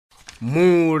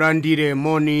Mulandire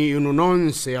moni inu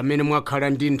nonse amene mwakhala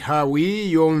ndi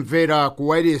nthawi yomvera ku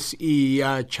wireless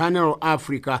ya Channel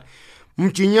Africa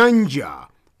mchinyanja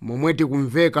momwe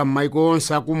tikumveka m'maiko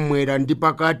onse akumwera ndi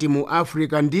pakati mu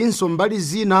Africa ndinso mbali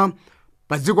zina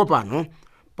pa dziko pano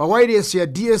pa wireless ya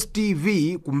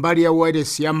DSTV kumbali ya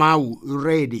wireless ya mawu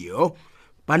radio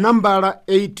pa nambala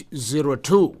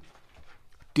 802.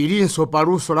 Tilinso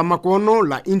paluso la makono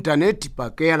la internet pa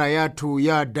kera yathu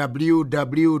ya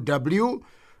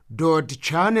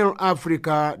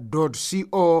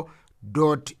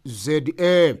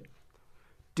www.channelafrica.co.za.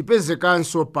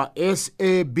 Tipezekanso pa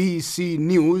SABC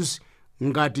News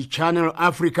ngati Channel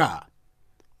Africa.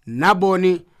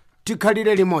 Naboni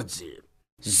tikhalire limodzi.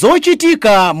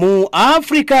 Zochitika mu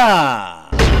Africa.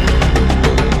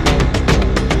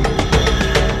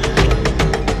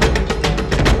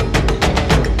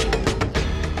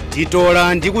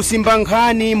 Titola ndi kusimba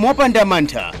nkhani mopanda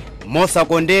mantha,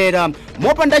 mosakondera,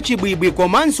 mopanda chibwibwi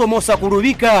komanso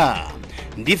mosakulubika.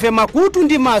 Ndife makutu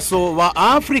ndi maso wa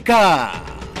Africa.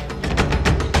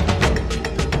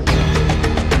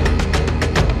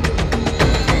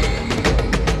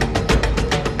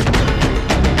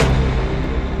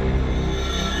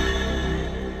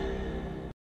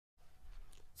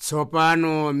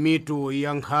 Tsopano mitu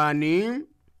ya nkhani.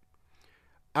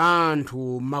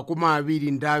 Anthu makumi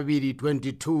awiri ndi awiri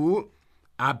 22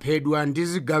 aphedwa ndi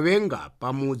zigawenga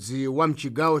pamudzi wa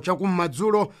mchigawo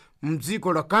chakumadzulo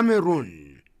mdziko la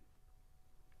Cameroon.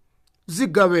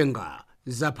 Zigawenga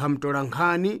zapha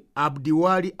mtolankhani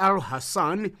Abdiwali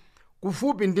Al-Hassan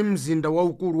kufupi ndi mzinda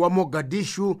waukulu wa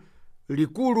Mogadishu,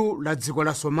 likulu la dziko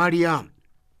la Somalia.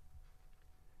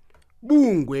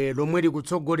 Bungwe lomwe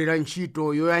likutsogolera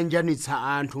ntchito yoyanjanitsa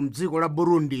anthu mdziko la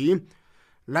Burundi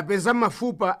lapeza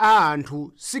mafupa a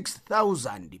anthu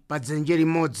 6,000 pa dzenje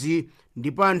limodzi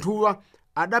ndipo anthuwa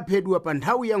adaphedwa pa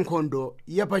nthawi ya nkhondo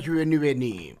ya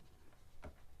pachiweniweni.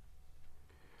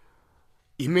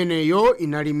 Imeneyo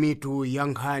inali mitu ya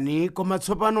nkhani, koma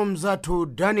tsopano mzathu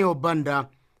Daniel Banda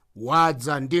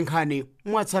wadza ndi nkhani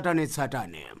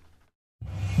mwatsatanetsatane.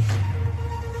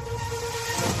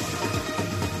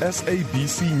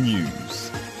 SABC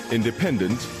News,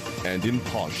 independent and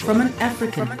impartial. From an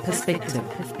African perspective.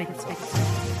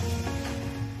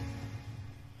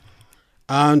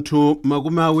 Anthu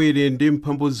makumi awiri ndi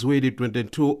mphambu ziwiri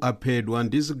 22 aphedwa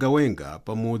ndi zigawenga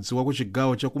pamudzi wa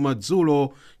kuchigawo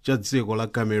chakumadzulo cha dziko la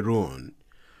Cameroon.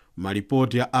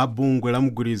 Malipoti a bungwe la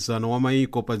mgwirizano wa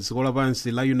maiko pa dziko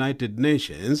lapansi la United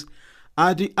Nations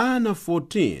ati ana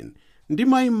 14 ndi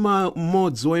mayi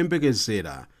mmodzi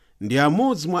woyembekezera ndi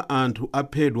amodzi mwa anthu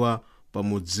aphedwa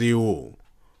pamudziwo.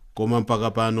 Koma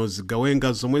mpaka pano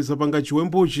zigawenga zomwe zapanga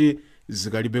chiwembuchi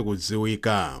zikalibe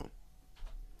kudziwika.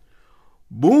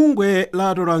 Bungwe la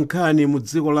atolankhani mu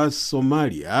dziko la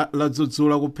Somalia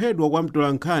ladzudzula kuphedwa kwa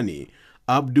mtolankhani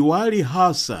Abdiwali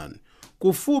Hassan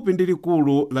kufupi ndi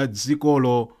likulu la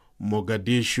dzikolo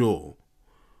Mogadishu.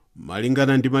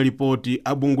 Malingana ndi malipoti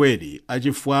a bungweli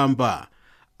achifwamba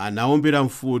anaombera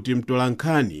mfuti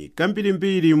mtolankhani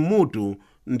kambirimbiri mmutu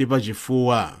ndi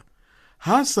pachifuwa.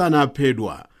 Hassan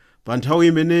aphedwa pa nthawi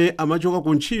imene amachoka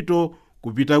ku ntchito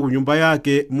kupita ku nyumba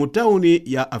yake mu tawuni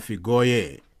ya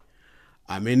Afigoye.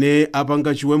 Amene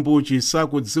apanga chiwembuchi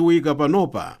sakudziwika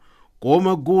panopa,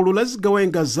 koma gulu la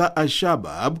zigawenga za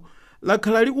Al-Shabaab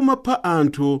lakhala likumapha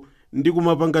anthu ndi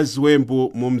kumapanga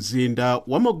ziwembu mu mzinda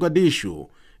wa Mogadishu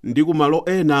ndi kumalo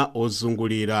ena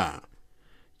ozungulira.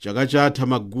 Chaka chatha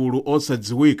magulu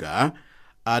osadziwika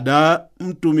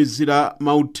adamtumizira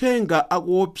mauthenga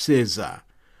akuopseza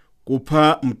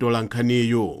kupha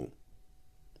mtolankhaniyu.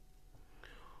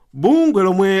 Bungwe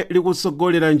lomwe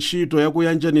likutsogolera ntchito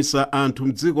yakuyanjanitsa anthu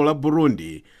mdziko la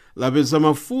Burundi lapeza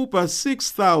mafupa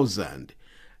 6,000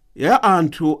 ya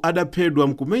anthu adaphedwa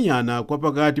mkumenyana kwa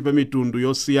pakati pa mitundu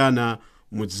yosiyana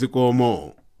mu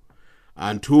dzikomo.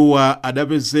 Anthuwa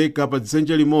adapezeka pa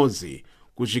dzenje limodzi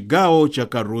ku chigawo cha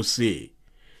Karusi.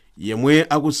 Yemwe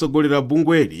akusogolera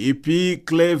bungweli P.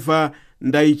 Clever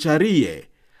Ndaichariye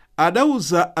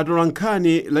adauza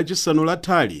atolankhani lachisanu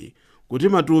lathali kuti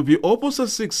matupi oposa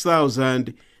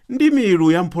 6,000 ndi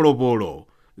milu ya mpolopolo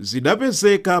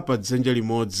zidapezeka pa dzenje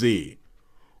limodzi.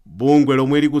 Bungwe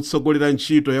lomwe likutsogolera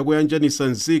ntchito yakuyanjanitsa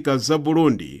nzika za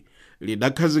Burundi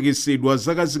lidakhazikitsidwa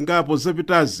zaka zingapo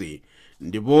zapitazi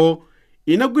ndipo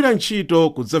inagwira ntchito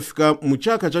kudzafika mu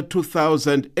chaka cha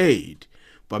 2008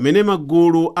 pamene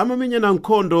magulu amamenyana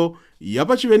nkhondo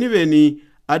yapachiweniweni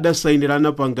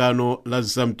adasayinirana pangano la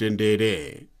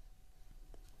zamtendere.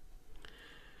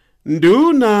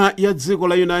 Nduna ya dziko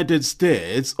la United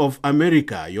States of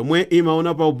America yomwe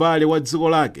imaona pa ubale wa dziko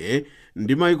lake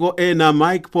ndi maiko ena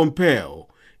Mike Pompeo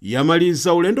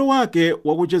yamaliza ulendo wake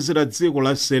wakuchezera dziko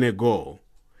la Senegal.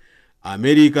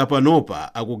 America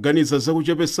panopa akuganiza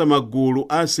zakuchepesa magulu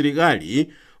a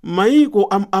asilikali m'mayiko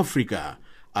a Africa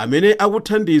amene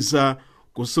akuthandiza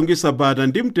kusungisa bata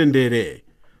ndi mtendere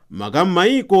maka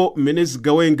m'mayiko mmene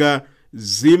zigawenga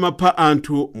zimapha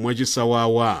anthu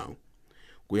mwachisawawa.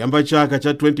 Kuyamba chaka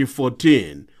cha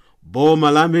 2014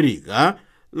 boma la America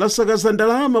lasakaza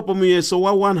ndalama pa muyeso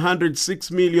wa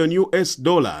 $106 million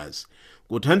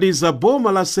kuthandiza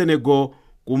boma la Senegal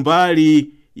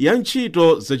kumbali ya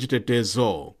ntchito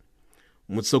zachitetezo.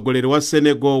 Mtsogoleri wa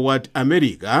Senegal wati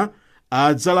America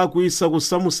adzalakwisa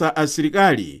kusamusa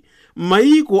asilikali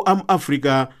m'mayiko a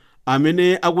Africa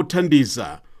amene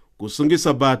akuthandiza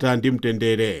kusungisa bata ndi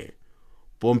mtendere.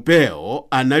 Pompeo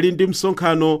anali ndi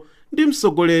msonkhano ndi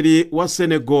mtsogoleri wa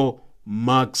Senegal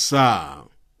Macky Sall.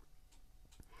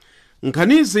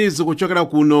 Nkhanizi zikuchokera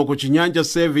kuno ku Chinyanja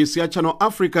Service ya Channel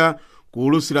Africa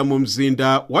kuulusira mu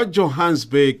mzinda wa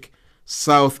Johannesburg,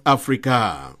 South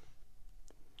Africa.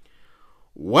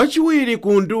 Wachiwiri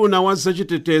ku nduna wa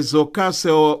zachitetezo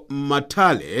Castle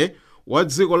Matale wa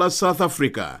dziko la South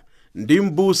Africa ndi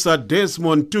mbusa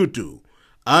Desmond Tutu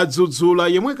adzudzula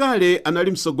yemwe kale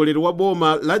anali mtsogoleri wa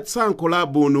boma la tsankho la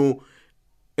Bunu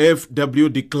FW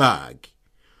de Klerk.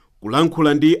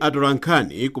 Kulankhula ndi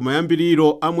atolankhani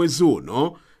kumayambiriro a mwezi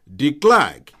uno, de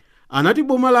Klerk anati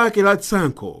boma lake la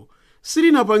tsankho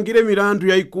silinapangire milandu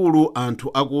yayikulu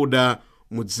anthu akuda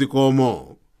mu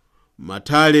dzikomo.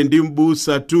 Matale ndi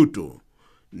mbusa Tutu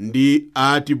ndi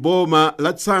ati boma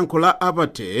la tsankho la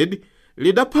apartheid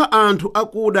lidapha anthu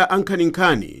akuda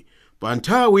ankhaninkhani pa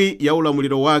nthawi ya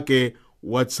ulamuliro wake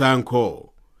wa tsankho.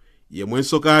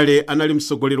 Yemwenso kale anali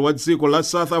mtsogoleri wa dziko la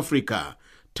South Africa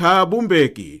Thabo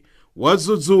Mbeki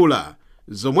wadzudzula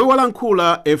zomwe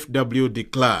walankhula FW de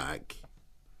Klerk.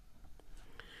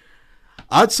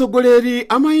 Atsogoleri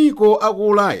a mayiko aku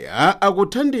Ulaya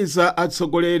akuthandiza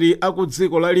atsogoleri aku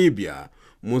dziko la Libya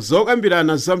mu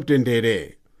zokambirana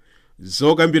zamtendere.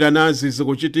 Zokambiranazi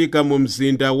zikuchitika mu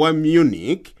mzinda wa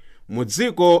Munich mu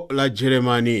dziko la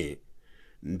Germany.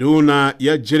 Nduna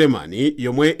ya Germany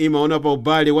yomwe imaona pa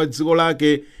ubale wa dziko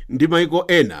lake ndi mayiko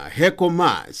ena Heiko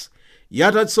Maas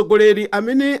yati atsogoleri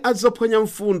amene adzaphwanya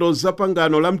mfundo za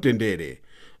pangano la mtendere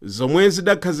zomwe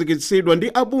zidakhazikitsidwa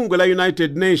ndi abungwe la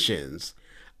United Nations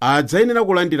adzayenera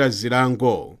kulandira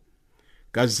zilango.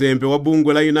 Kazembe wa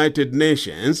bungwe la United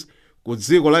Nations ku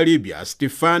dziko la Libya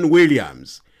Stephen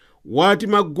Williams wati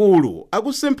magulu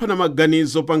akusemphana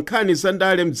maganizo pa nkhani za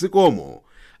ndale mdzikomo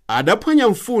adaphwanya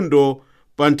mfundo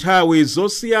pa nthawi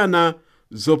zosiyana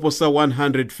zoposa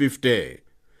 150.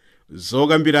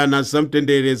 Zokambirana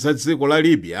zamtendere za dziko la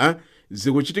Libya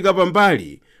zikuchitika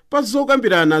pambali pa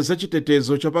zokambirana za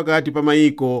chitetezo chapakati pa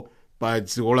mayiko pa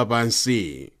dziko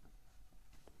lapansi.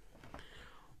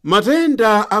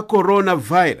 Matenda a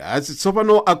coronavirus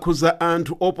tsopano akhuza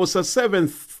anthu oposa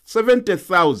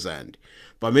 70,000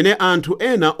 pamene anthu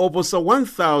ena oposa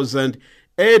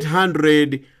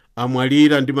 1,800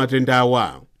 amwalira ndi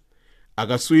matendawa.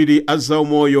 Akaswiri a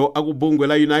zaumoyo aku bungwe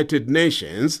la United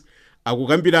Nations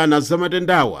akukambirana za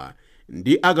matendawa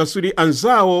ndi akaswiri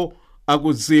anzawo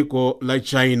aku dziko la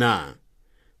China.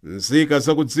 Nzika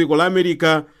za ku dziko la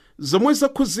America zomwe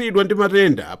zakhuzidwa ndi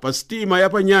matenda pa sitima ya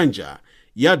pa nyanja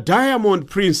ya Diamond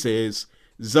Princess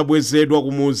zabwezedwa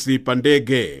kumuzi pa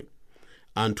ndege.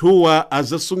 Anthuwa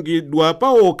azasungidwa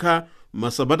paokha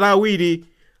masabata awiri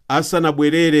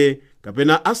asanabwerere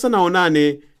kapena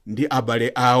asanaonane ndi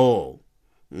abale awo.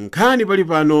 Nkhani pali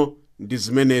pano ndi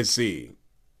zimenezi.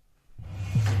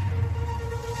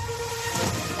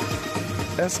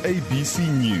 SABC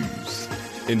News,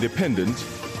 independent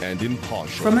and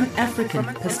impartial. From an African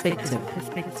perspective.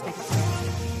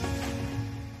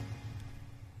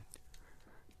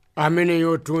 Amene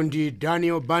yotundi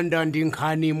Daniel Banda ndi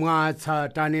nkhani mwa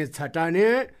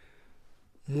tsatane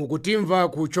mukutimva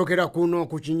kuchokera kuno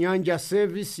ku Chinyanja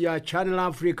Service ya Channel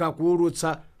Africa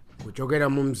kuulutsa kuchokera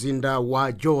mu mzinda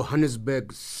wa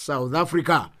Johannesburg, South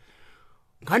Africa.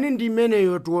 Nkhani ndi imene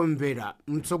yotuombera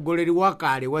mtsogoleri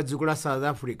wakale wa dziko la South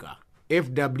Africa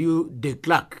FW de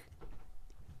Klerk.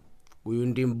 Uyu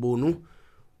ndi mbunu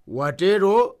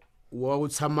watero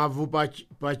wautsa mavu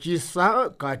pachisa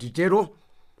katitero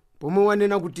pomwe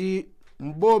wanena kuti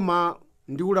mboma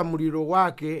ndi ulamuliro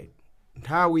wake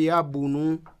nthawi ya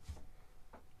bunu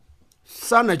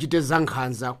sanachite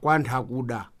zankhanza kwa anthu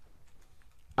akuda.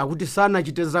 Akuti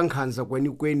sanachite zankhanza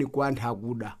kwenikweni kwa anthu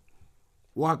akuda.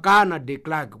 Wakana de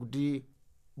Klerk kuti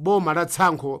boma la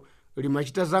tsankho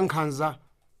limachita zankhanza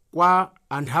kwa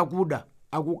anthu akuda.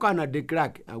 Akukana de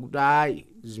Klerk akuti ayi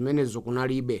zimenezo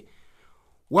kunalibe.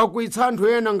 wakwitsa anthu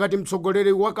ena ngati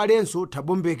mtsogoleri wakalenso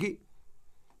Thabo Mbeki,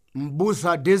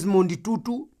 mbusa Desmond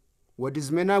Tutu, wati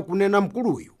zimene akunena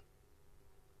mkuluyu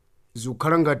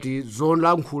zikukhala ngati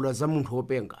zolankhula za munthu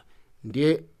wopenga.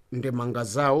 Ndiye ndemanga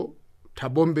zawo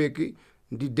Thabo Mbeki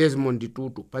ndi Desmond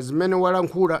Tutu pa zimene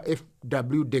walankhula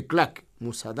FW de Klerk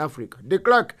mu South Africa. De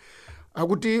Klerk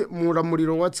akuti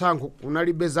mulamuliro wa tsankho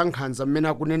kunalibe za nkhanza mmene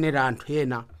akunenera anthu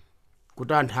ena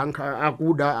kuti anthu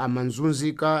akuda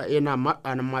amanzunzika, ena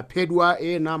amaphedwa,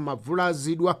 ena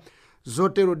amavulazidwa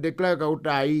zotero. De Klerk akuti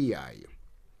ayiyayi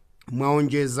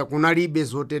mwaonjeza kunalibe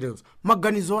zoterezo.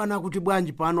 Maganizo ana akuti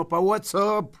bwanji pano pa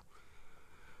WhatsApp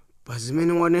pa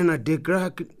zimene wanena De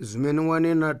Klerk, zimene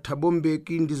wanena Thabo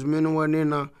Mbeki ndi zimene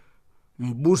wanena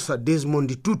mbusa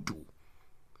Desmond Tutu.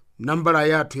 Nambala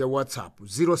yathu ya WhatsApp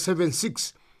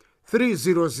 076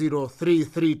 300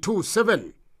 3327.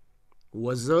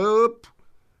 WhatsApp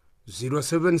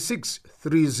 076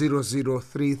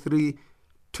 300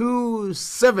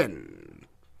 3327.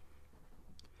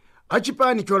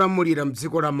 Achipani cholamulira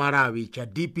mdziko la Malawi cha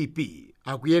DPP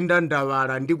akuyenda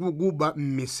ndawala ndi kuguba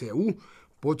m'misewu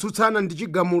potsutsana ndi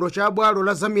chigamulo cha bwalo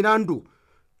la zamilandu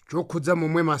chokhudza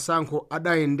momwe masankho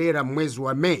adayendera mwezi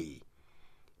wa Meyi.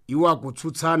 Iwo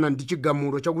akutsutsana ndi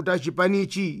chigamulo chakuti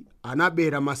achipanichi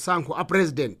anabera masankho a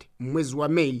president mwezi wa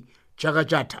Meyi chaka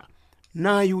chatha.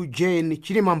 Nayu Jane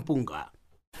Chilimampunga.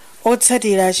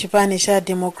 Otsatira chipani cha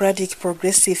Democratic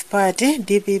Progressive Party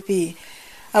DPP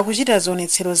akuchita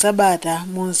zionetsero zabata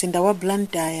mu mzinda wa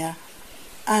Blantyre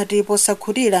ati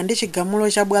posakhutira ndi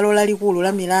chigamulo cha bwalo lalikulu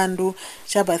la milandu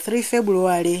cha pa 3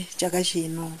 Februwale chaka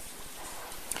chino.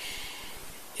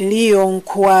 Liyo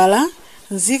Nkhwala,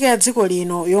 nzika ya dziko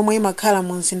lino yomwe imakhala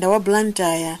mu mzinda wa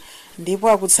Blantyre ndipo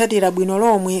akutsatira bwino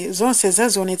lomwe zonse za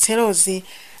zionetserozi,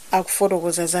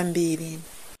 akufotokoza zambiri.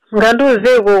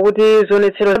 Ngandiuzeko kuti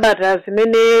zionetsero zabata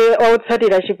zimene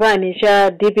otsatira chipani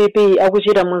cha DPP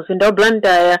akuchita mu mzinda wa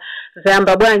Blantyre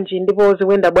zayamba bwanji ndipo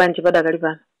zikuyenda bwanji padakali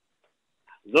pano?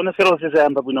 Zionetserozi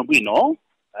zayamba bwinobwino.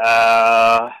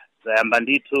 Zayamba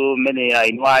ndithu mmene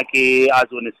ainu ake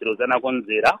azionetsero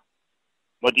zanakonzera.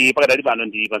 Moti pakadali pano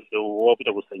ndi pansewu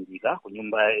wopita kusanjika ku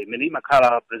nyumba imene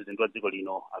imakhala president wa dziko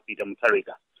lino apita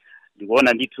Mutharika.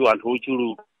 Ndikuona ndithu anthu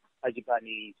ochuluka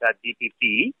achipani cha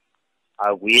DPP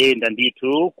akuyenda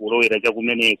ndithu kulowera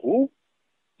chakumeneku.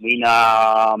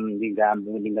 Mwina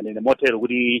ndinganene motero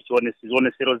kuti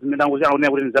zionetsero zimene angochana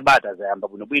kuti zabata zayamba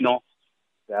bwinobwino.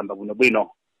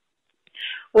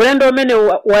 Ulendo umene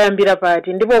wayambira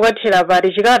pati ndipo ukathera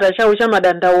pati, chikalata chawo cha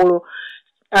madandaulo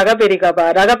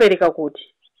akapereka kuti?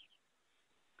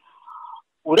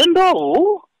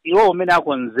 Ulendowu iwo umene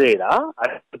akonzera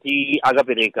ati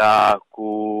akapereka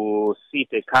ku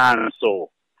City Council.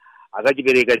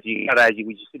 Akachipereka chikalatachi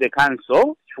ku City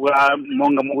Council chifukwa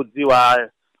monga mukudziwa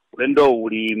ulendowu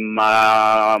uli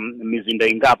mizinda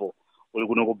ingapo. Uli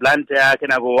kuno ku Blantyre,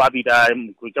 kenako apita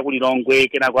ku Lilongwe,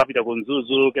 kenako apita ku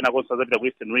Mzuzu, kenako apita ku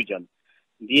Eastern Region.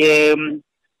 Ndiye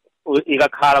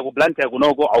ikakhala ku Blantyre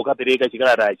kunoko aukapereka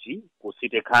chikalatachi ku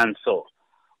City Council.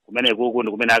 Kumene kuku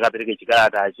ndi kumene akapereka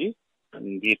chikalatachi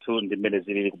ndithu ndi mmene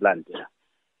zilili ku Blantyre.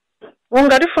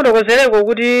 Ungatifotokozereko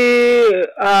kuti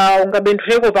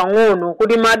ungabenthuleko pang'ono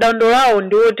kuti madandaulo awo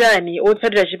ndi otani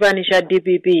otsatira chipani cha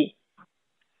DPP?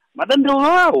 Madandaulo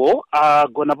awo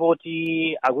agona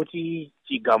poti akuti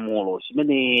chigamulo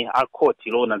chimene akhoti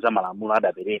lona za malamulo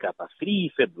adapereka pa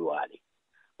 3 Februwale.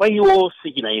 Kwa iwo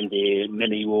sichinayende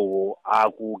mmene iwowo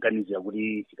akuganizira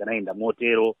kuti chikanayenda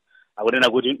motero. Akunena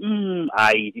kuti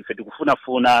ayi ife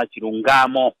tikufunafuna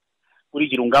chilungamo, kuti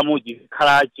chilungamo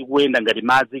chikhala chikuyenda ngati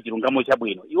madzi, chilungamo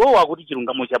chabwino. Iwowo akuti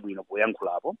chilungamo chabwino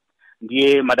poyankhulapo.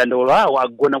 Ndiye madandaulo awo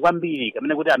agona kwambiri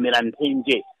kamene kuti amera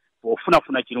nthenje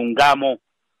pofunafuna chilungamo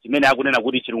chimene akunena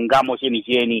kuti chilungamo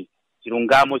chenicheni,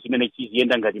 chilungamo chimene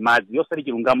chiziyenda ngati madzi, yosati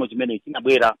chilungamo chimene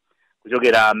chinabwera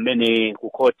kuchokera mmene ku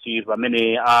khoti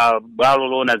pamene bwalo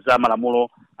lona za malamulo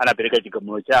anapereka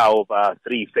chigamulo chawo pa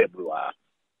 3 February.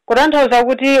 Kutanthauza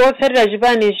kuti otsatira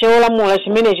chipani cholamula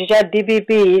chimenechi cha DPP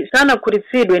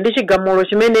sanakhutitsidwe ndi chigamulo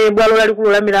chimene bwalo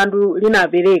lalikulu la milandu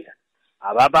linapereka?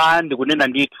 Ababa ndikunena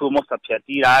ndithu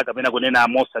mosapyatira kapena kunena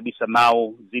mosabisa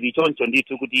mawu, zili choncho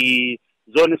ndithu kuti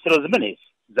zionetsero zimenezi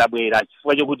zabwera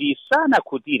chifukwa chokuti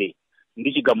sanakhutire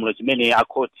ndi chigamulo chimene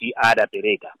akhoti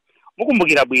adapereka.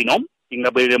 Mukumbukira bwino,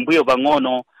 tingabwerere mbuyo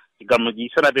pang'ono, chigamulo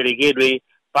chisanaperekedwe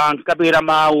pankabwera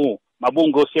mawu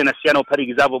mabungwe osiyanasiyana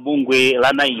ophatikizapo bungwe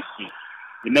la naisi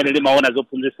limene limaona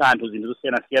zophunzitsa anthu zinthu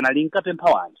zosiyanasiyana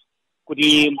linkapempha anthu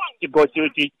kuti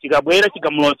chikabwera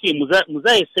chigamulochi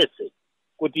muzayesese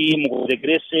kuti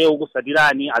mukutekerese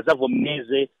ukusatirani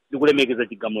azavomereze ndi kulemekeza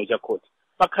chigamulo cha khoti.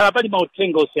 Pakhala pali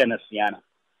mauthenga osiyanasiyana.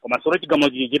 koma solo chigamulo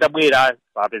chichi chitabwera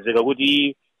papezeka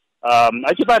kuti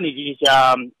achipani chichi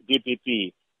cha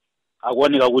DPP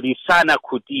akuoneka kuti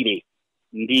sanakhutire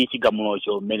ndi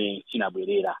chigamulocho mmene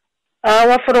chinabwerera.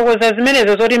 Wafotokoza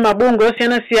zimenezo zoti mabungwe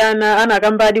osiyanasiyana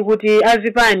anakambadi kuti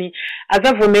azipani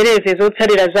adzavomereze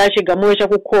zotsatira za chigamulo cha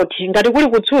ku khoti ngati kuli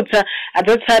kutsutsa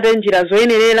adzatsate njira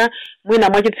zoyenerera mwina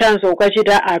mwachitsanzo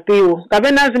ukachita appeal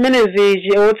kapena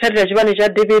zimenezi otsatira chipani cha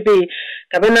DPP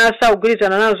kapena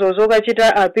saugwirizana nazo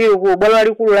zokachita appeal ku bwalo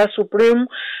lalikulu la Supreme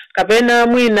kapena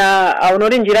mwina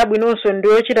aonoti njira bwinonso ndi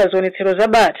yochita zionetsero za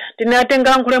bata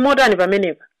tinatenga nkhule motani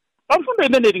pamenepa. Pamfundo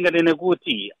imene tinganene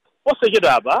kuti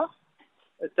posachedwapa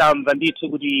tamva ndithu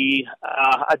kuti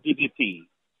a DPP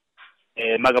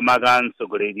makamaka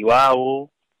mtsogoleri wawo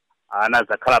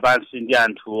anazakhala pansi ndi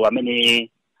anthu amene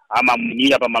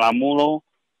amamwinira pa malamulo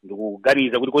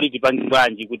ndikuganiza kuti kodi tipange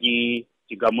bwanji kuti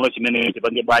chigamulo chimene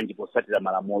tipange bwanji posatira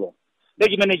malamulo.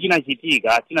 Ndiye chimene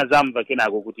chinachitika tinazamva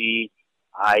kenako kuti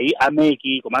ayi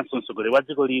ameki komanso mtsogoleri wa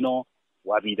dziko lino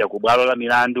wapita ku bwalo la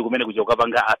milandu kumene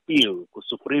kuchokapanga appeal ku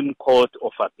Supreme Court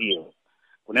of Appeal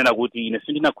kunena kuti ine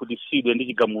sindinakhutitsidwe ndi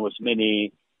chigamulo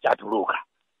chimene chatuluka.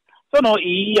 Tsono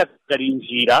iyi yakali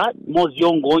njira imodzi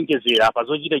yongoonjezera pa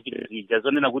zochita chitazija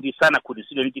zonena kuti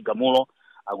sanakhutitsidwe ndi chigamulo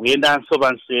akuyendanso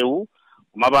pa nsewu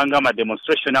kumapanga ma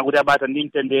demonstration akuti abata ndi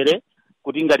mtendere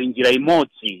kuti ngati njira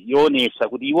imodzi yoonesa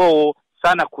kuti iwowo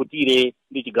sanakhutire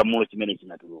ndi chigamulo chimene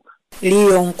chinatuluka.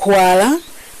 Liyo Nkhwala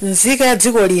nzika ya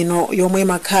dziko lino yomwe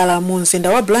imakhala mu mzinda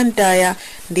wa Blantyre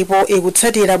ndipo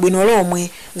ikutsatira bwino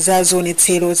lomwe za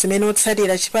zionetsero zimene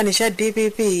otsatira chipani cha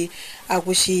DPP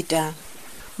akuchita.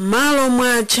 Malo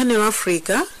mwa Channel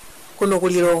Africa kuno ku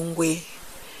Lilongwe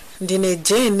ndine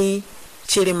Jenny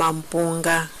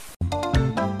Chilimampunga.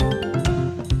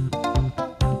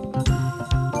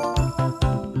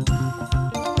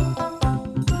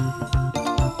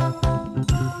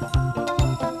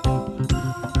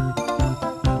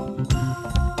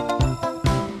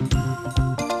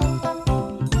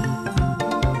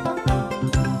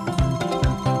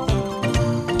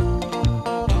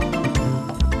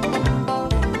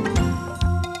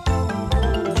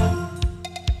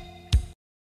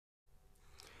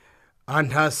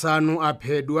 Anthu asanu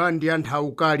aphedwa ndi anthu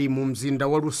aukali mu mzinda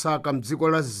wa Lusaka mdziko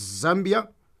la Zambia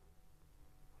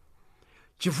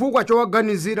chifukwa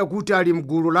chowaganizira kuti ali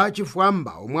mgulu la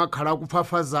chifwamba omwe akhala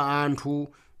kuphafaza anthu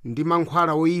ndi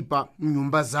mankhwala oyipa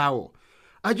mnyumba zawo.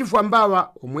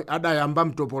 Achifwambawa omwe adayamba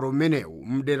mtopolo umenewu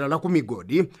mdera la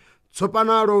kumigodi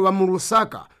tsopano wa mu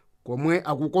Lusaka komwe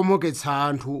akukomoketsa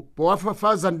anthu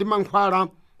powafafaza ndi mankhwala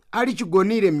ali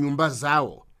chigonire mnyumba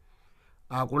zawo.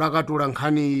 Akulakatula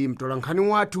nkhani mtolankhani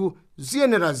wathu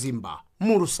Ziyenera Zimba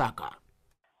mu Lusaka.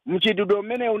 Mchitidwe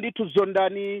umenewu ndithu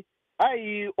zondani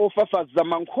ayi ofafaza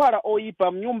mankhwala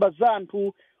oyipa mnyumba za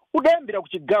anthu udayambira ku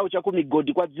chigawo cha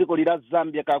kumigodi kwa dziko la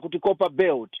Zambia kakuti Copper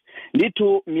Belt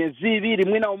ndithu myezi iwiri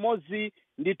mwina umodzi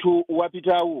ndithu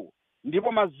wapitawu.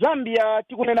 Ndipo mazambia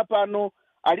tikunena pano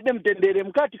alibe mtendere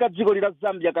mkati ka dziko la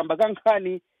Zambia kamba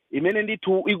kankhani imene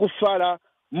ndithu ikufala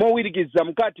mowirikiza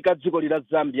mkati ka dziko la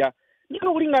Zambia.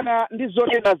 Ndino kulingana ndi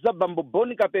zonena za Bambo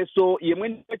Boni Kapeso yemwe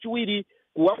ndi wachiwiri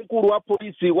kuwamkulu wa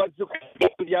polisi wa dziko la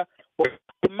Zambia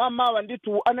mamawa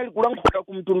ndithu anali kulankhula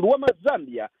ku mtundu wa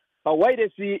mazambia pa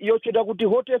wairesi yochita kuti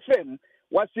Hot FM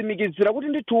wasimikizira kuti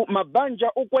ndithu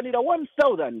mabanja okwanira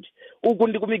 1000 uku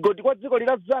ndi kumigodi kwa dziko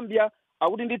la Zambia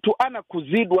akuti ndithu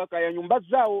anakhuzidwa kaya nyumba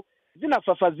zawo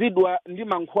zinafafazidwa ndi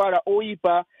mankhwala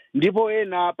oyipa ndipo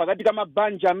ena pakati ka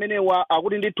mabanja amenewa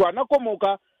akuti ndithu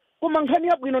anakomoka koma nkhani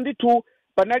yabwino ndithu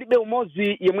panalibe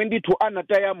umodzi yemwe ndithu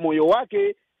anataya moyo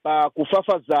wake pa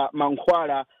kufafaza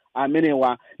mankhwala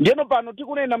amenewa. Njeno pano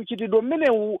tikunena mchitidwe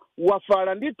mmenewu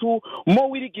wafala ndithu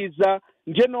mowirikiza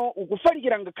njeno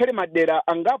ukufalikira ngakhale madera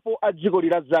angapo a dziko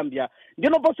la Zambia.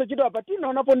 Njeno posachedwa pa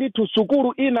tinaonapo ndithu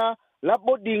sukulu ina la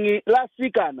boarding la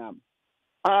sikana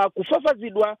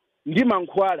kufafazidwa ndi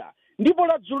mankhwala. Ndipo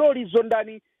la dzuloli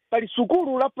zondani pali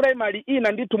sukulu la primary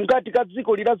ina ndithu mkati ka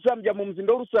dziko la Zambia mu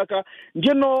mzinda wa Lusaka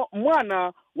njeno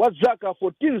mwana wa zaka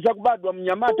 14 zakubadwa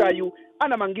mnyamatayu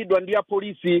anamangidwa ndi ya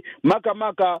polisi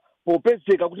makamaka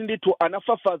popezeka kuti ndithu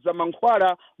anafafaza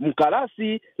mankhwala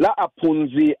mkalasi la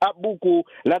aphunzi a buku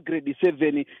la grade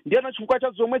 7 ndiyana chifukwa cha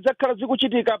zomwe zakhala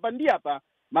zikuchitika pa ndi apa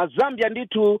mazambia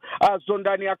ndithu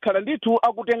zondani akhala ndithu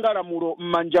akutenga lamulo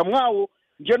m'manja mwawo.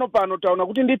 Njeno pano taona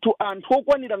kuti ndithu anthu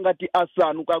okwanira ngati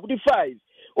asanu kakuti 5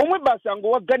 omwe basi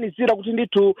angowaganizira kuti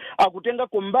ndithu akutenga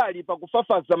kumbali pa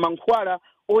kufafaza mankhwala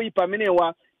oyipa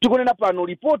amenewa tikunena pano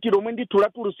ripoti lomwe ndithu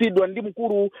latulusidwa ndi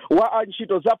mkulu wa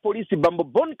antchito za polisi bambo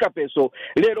Bon Kapeso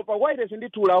lero pa wireless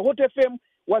ndithu la Hot FM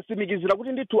wasimikizira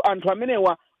kuti ndithu anthu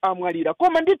amenewa amwalira.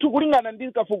 Koma ndithu kulingana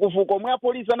ndi kafukufuku omwe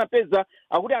apolisi anapeza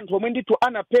akuti anthu omwe ndithu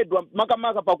anaphedwa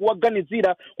makamaka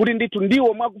pakuwaganizira kuti ndithu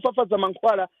ndiwo mwakufafaza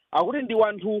mankhwala akuti ndi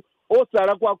wanthu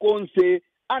osala kwa konse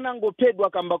anangophedwa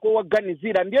kamba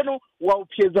kowaganizira ndiyeno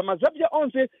waupseza mazabya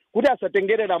onse kuti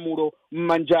asatengere lamulo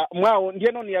m'manja mwawo.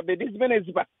 Ndiyeno ni abedi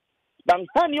zimenezi pa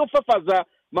nkhani yofafaza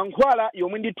mankhwala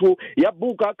yomwe ndithu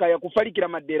yabuka kaya kufalikira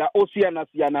madera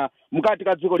osiyanasiyana mkati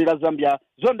ka dziko la Zambia.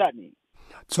 Zondani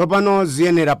tsopano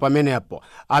ziyenera pamenepo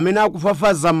amene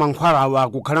akufafaza mankhwalawa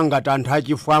kukhala ngati anthu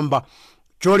achifwamba,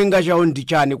 cholinga chawo ndi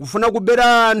chani? Kufuna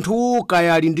kubera anthu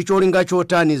kaya ali ndi cholinga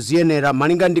chotani? Ziyenera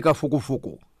malinga ndi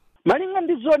kafukufuku. Malinga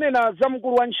ndi zonena za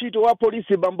mkulu wa ntchito wa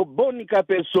polisi bambo Bon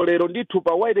Kapeso lero ndithu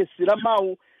pa wireless la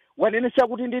mawu wanenesa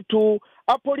kuti ndithu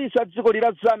apolisi a dziko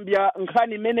la Zambia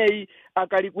nkhani imeneyi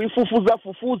akali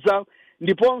kuifufuza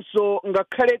ndiponso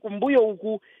ngakhale kumbuyo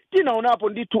uku tinaonapo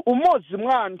ndithu umodzi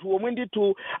mwa anthu omwe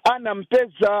ndithu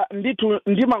anampeza ndithu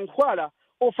ndi mankhwala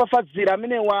ofafazira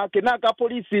amenewa kenaka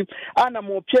apolisi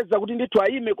anamuopseza kuti ndithu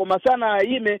ayime koma sana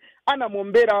ayime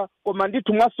anamuombera koma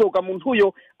ndithu mwasoka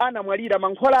munthuyo anamwalira.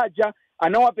 Mankhwala aja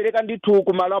anawapereka ndithu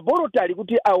ku malaboratory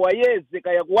kuti awayeze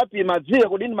kaya kuwapima dziwe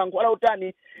kuti ndi mankhwala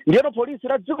otani. Ndiyeno polisi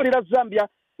la dziko la Zambia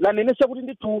lanenesa kuti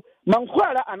ndithu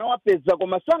mankhwala anawapeza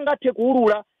koma sangathe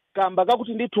kuulula kamba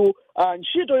kakuti ndithu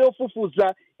ntchito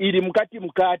yofufuza ili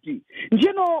mkati.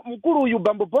 Ndiyeno mkulu uyu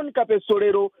bambo Bon Kapeso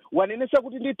lero wanenesa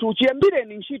kuti ndithu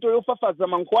chiyambireni ntchito yofafaza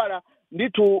mankhwala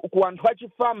ndithu ku anthu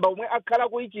achifamba omwe akhala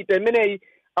kuichita imeneyi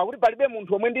akuti palibe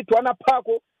munthu omwe ndithu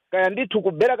anaphako kaya ndithu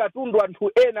kubera katundu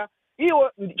anthu ena.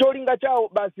 Iwo cholinga chawo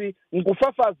basi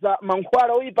nkufafaza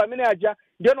mankhwala oyipa amene aja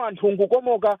ndiyeno anthu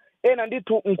nkukomoka ena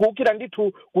ndithu nkuukira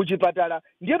ndithu kuchipatala.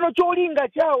 Ndiyeno cholinga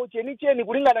chawo chenicheni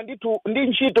kulingana ndithu ndi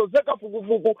ntchito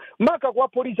zakafukufuku maka kwa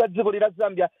polisi a dziko la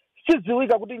Zambia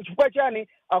siziwika kuti nchifukwa chani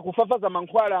akufafaza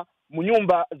mankhwala mu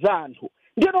nyumba za anthu.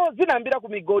 Ndiyeno zinayambira ku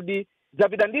migodi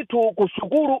zapita ndithu ku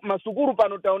masukulu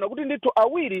pano taona kuti ndithu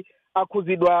awiri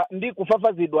akhuzidwa ndi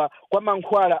kufafazidwa kwa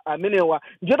mankhwala amenewa.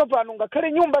 Ndiyeno pano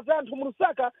ngakhale nyumba za anthu mu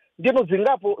Lusaka ndiyeno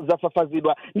zingapo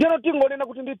zafafazidwa. Ndiyeno tingonena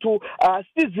kuti ndithu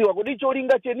sitiziwa kuti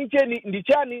cholinga chenicheni ndi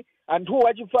chani anthu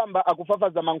achifamba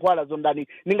akufafaza mankhwala. Zondani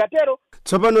ningatero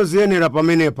tsopano ziyenera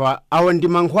pamenepa awo ndi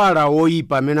mankhwala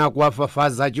oyipa amene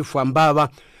akuwafafaza achifwambava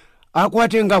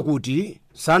akuwatenga kuti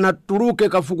sanatuluke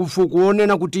kafukufuku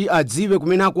onena kuti adziwe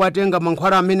kumene akuwatenga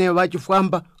mankhwala amene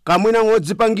achifwamba kamwena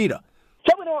ngodzipangira.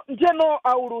 Chabwino njeno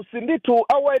aulusi ndithu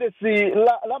awiresi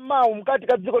la mawu mkati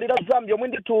ka dziko la Zambia omwe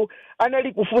ndithu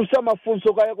anali kufunsa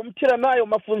mafunso kaya kumthira nayo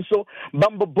mafunso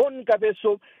bambo Bon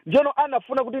Kapeso njeno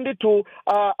anafuna kuti ndithu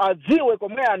adziwe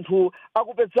komwe anthu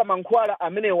akupeza mankhwala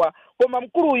amenewa. Koma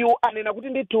mkuluyu anena kuti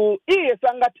ndithu iye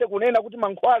sangathe kunena kuti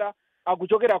mankhwala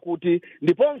akuchokera kuti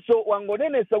ndiponso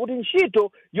wangonenesa kuti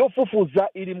ntchito yofufuza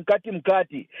ili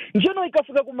mkati. Njeno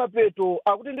ikafika kumapeto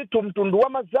akuti ndithu mtundu wa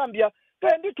mazambia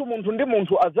kaya ndithu munthu ndi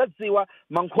munthu azadziwa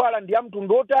mankhwala ndi ya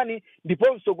mtundu otani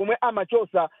ndiponso komwe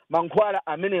amachosa mankhwala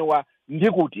amenewa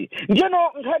ndikuti. Njeno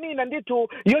nkhani ina ndithu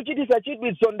yochitisa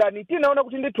chidwi. Zondani tinaona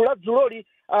kuti ndithu ladzuloli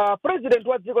president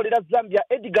wa dziko la Zambia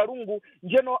Edgar Lungu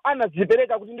njeno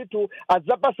anazipereka kuti ndithu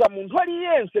azapasa munthu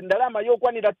aliyense ndalama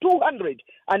yokwanira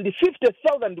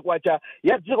 250,000 kwacha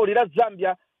ya dziko la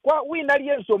Zambia kwa wina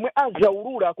aliyense omwe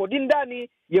azaulula kodi ndani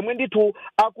yemwe ndithu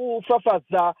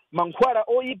akufafaza mankhwala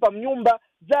oyipa mnyumba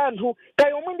za anthu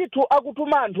kaya omwe ndithu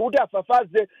akutuma anthu kuti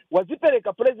afafaze.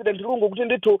 Wazipereka president Lungu kuti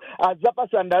ndithu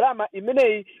azapasa ndalama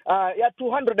imeneyi ya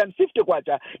 250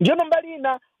 kwacha. Njeno mbali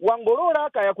ina wangolola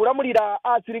kaya kulamulira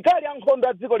asilikali ankhondo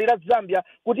a dziko la Zambia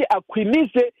kuti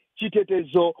akhwimise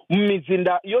chitetezo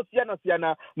mmizinda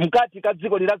yosiyanasiyana mkati ka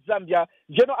dziko la Zambia.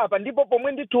 Njeno apa ndipo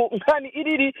pomwe ndithu nkhani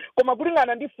ilili koma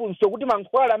kulingana ndi funso kuti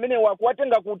mankhwala amenewa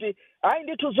akuwatenga kuti ayi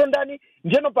ndithu Zondani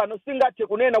njeno pano singathe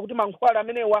kunena kuti mankhwala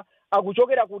amenewa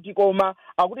akuchokera kuti koma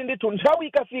akuti ndithu nthawi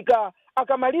ikafika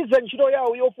akamaliza ntchito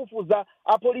yawo yofufuza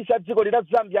apolisi a dziko la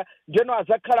Zambia njeno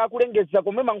azakhala akulengeza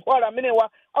komwe mankhwala amenewa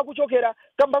akuchokera.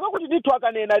 Kamba kakuti ndithu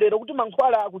akanena lero kuti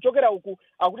mankhwala akuchokera uku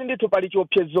akuti ndithu pali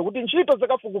chiopsezo kuti ntchito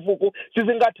zakafukufuku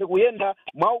sizingathe kuyenda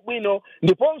mwaubwino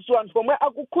ndiponso anthu omwe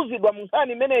akukhuzidwa mu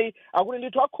nkhani imeneyi akuti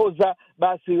ndithu akhoza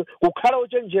basi kukhala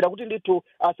ochenjera kuti ndithu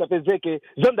asapezeke.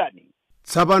 Zondani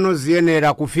tsapano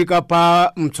ziyenera kufika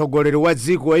pa mtsogoleri wa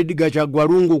dziko Edgar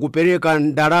Lungu kupereka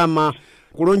ndalama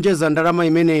kulonjeza ndalama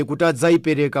imeneyi kuti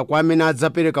adzayipereka kwa amene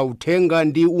adzapereka uthenga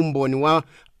ndi umboni wa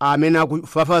amene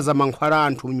akufafaza mankhwala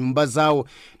anthu nyumba zawo.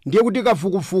 Ndiye kuti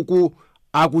kafukufuku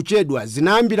akuchedwa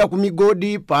zinayambira ku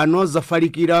migodi pano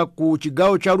zafalikira ku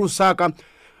chigawo cha Lusaka.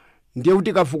 Ndiye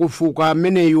kuti kafukufuku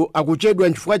ameneyu akuchedwa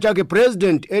nchifukwa chake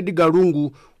President Edgar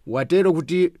Lungu watero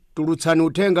kuti tulutsani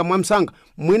uthenga mwamsanga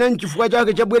mwina nchifukwa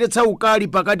chake chabweretsa ukali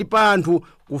pakati pa anthu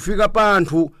kufika pa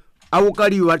anthu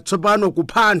aukaliwa tsopano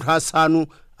kupha anthu asanu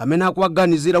amene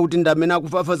akuwaganizira kuti ndi amene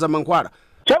akufafaza mankhwala.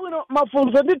 Chabwino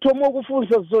mafunzo ndithu omwe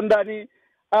kufunsa zondani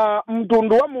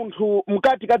mtundu wa munthu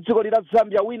mkati ka dziko la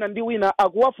Zambia wina ndi wina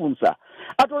akuwafunsa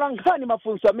atola nkhani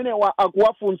mafunso amene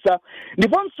akuwafunsa.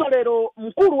 Ndiponso lero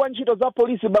mkulu wa ntchito za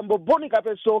polisi Bambo Boni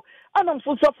Kapeso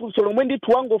anamfunsa funso lomwe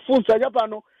ndithu wangofunsa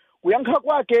chapano. Kuyankha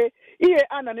kwake iye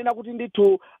ananena kuti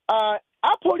ndithu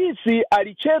apolisi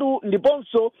ali cheru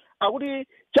ndiponso akuti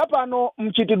chapano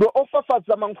mchitidwe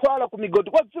ofafaza mankhwala ku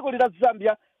migodi kwa dziko la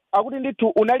Zambia akuti ndithu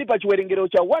unali pa chiwerengero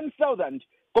cha 1000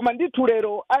 koma ndithu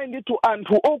lero ayi ndithu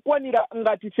anthu okwanira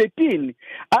ngati 13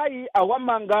 ayi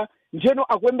awamanga njeno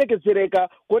akuyembekezereka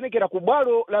kuonekera ku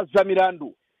bwalo la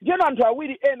zamilandu. Njeno anthu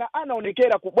awiri ena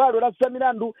anaonekera ku bwalo la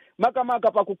zamilandu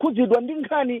makamaka pakukhuzidwa ndi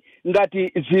nkhani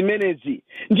ngati zimenezi.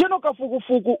 Njeno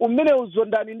kafukufuku umene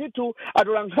uzondani ndithu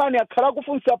atola nkhani akhala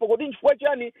kufunsapo kodi nchifukwa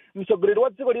chani mtsogoleri wa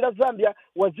dziko la Zambia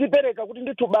wazipereka kuti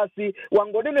ndithu basi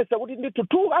wangonenesa kuti ndithu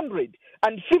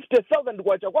 250,000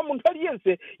 kwacha kwa munthu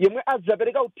aliyense yemwe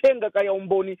azapereka uthenga kaya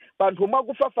umboni pa anthu omwe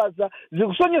akufafaza.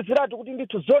 Zikusonyezeratu kuti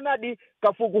ndithu zonadi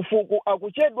kafukufuku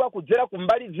akuchedwa kudzera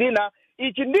kumbali zina.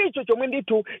 Ichi ndicho chomwe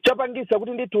ndithu chapangisa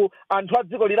kuti ndithu anthu a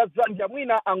dziko la Zambia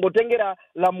mwina angotengera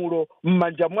lamulo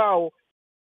m'manja mwawo.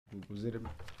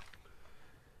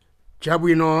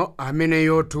 Chabwino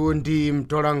ameneyotu ndi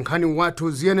mtola nkhani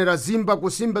wathu ziyenera zimba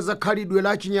kusimba za khalidwe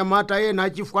la chinyamata ena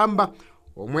achifwamba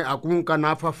omwe akunka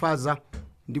nafafaza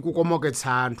ndi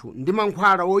kukomoketsa anthu ndi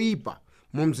mankhwala oyipa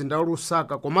mu mzinda wa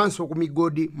Lusaka komanso ku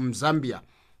migodi mzambia.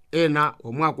 Ena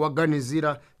omwe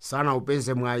akuwaganizira sana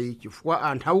upeze mwayi chifukwa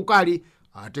anthu aukali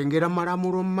atengera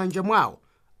malamulo m'manja mwawo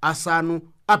asanu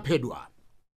aphedwa.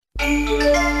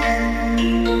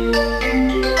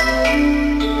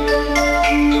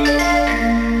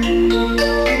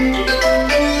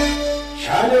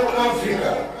 Channel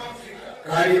Africa,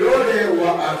 kalilole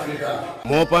wa Africa.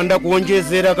 Mopanda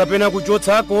kuonjezera kapena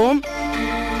kuchotsako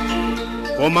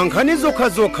koma nkhani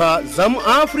zokhazokha za mu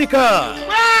Africa.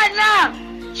 Bwana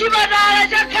chipatala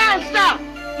cha kansa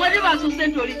mwati baso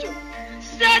Central Region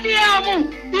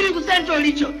stadium ili ku Central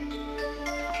Region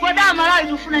koda malawi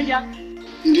tufuna ja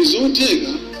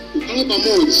ndizoteka kukhala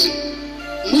pamodzi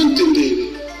mwamtendere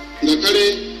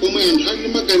ngakhale omwe anthu ali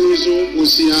maganizo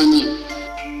osiyana.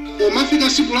 Pomafika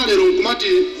siku la lero kumati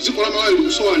dziko la Malawi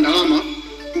likusowa ndalama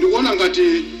ndikuona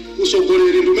ngati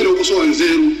usogoleri ndumene ukusowa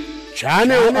nzeru.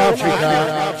 Channel Africa,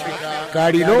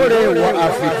 kalilole wa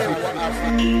Africa.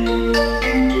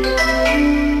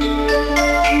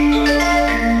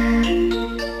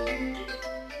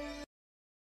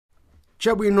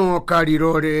 Chabwino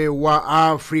kalilole wa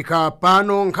Africa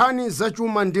pano nkhani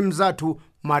zachuma ndi mzathu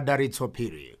Madaritso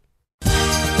Phiri.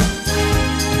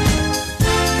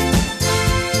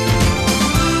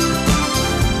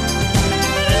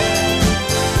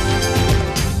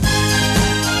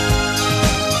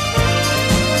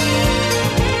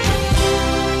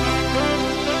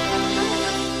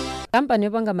 Kampani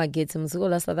yopanga magetsi mdziko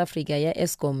la South Africa ya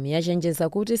Eskom yachenjeza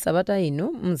kuti sabata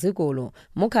ino mdzikolo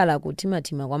mukhala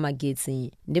kuthimathima kwa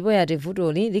magetsi ndipo yati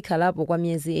vutoli likhalapo kwa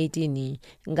miyezi 18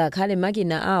 ngakhale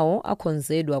makina awo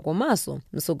akonzedwa. Komanso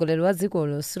mtsogoleri wa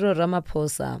dzikolo Cyril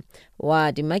Ramaphosa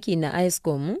wati makina a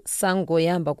Eskom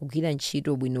sangoyamba kugwira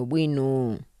ntchito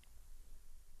bwinobwino.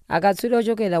 Akatswiri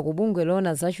ochokera ku bungwe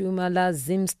lona za chuma la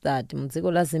Zimstad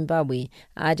mdziko la Zimbabwe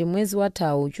ati mwezi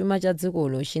wathawu chuma cha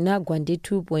dzikolo chinagwa ndi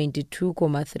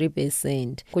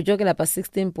 2.2,3% kuchokera pa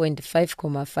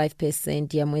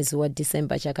 16.5% ya mwezi wa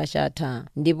Disemba chaka chatha.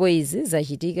 Ndipo izi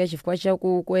zachitika chifukwa cha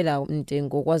kukwera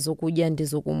mtengo kwa zokudya ndi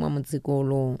zokumwa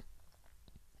mdzikolo.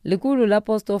 Likulu la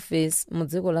Post Office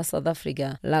mdziko la South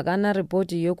Africa lakana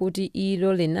ripoti yokuti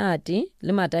ilo linati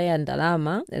limataya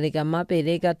ndalama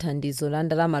likamapereka thandizo la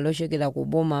ndalama lochokera ku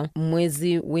boma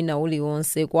mwezi wina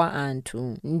uliwonse kwa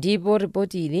anthu. Ndipo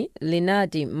ripoti ili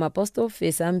linati ma Post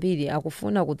Office ambiri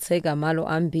akufuna kutseka malo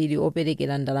ambiri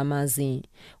operekera ndalamazi.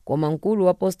 Koma mkulu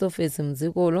wa Post Office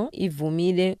mdzikolo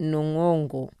Ivumile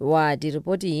Nongongo wati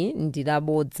ripoti iyi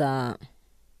ndilabodza.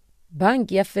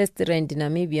 banki ya FirstRand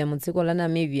Namibia mu dziko la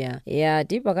Namibia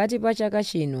yati pakati pa chaka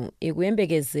chino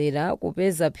ikuyembekezera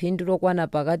kupeza phindu lokwana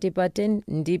pakati pa 10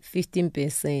 ndi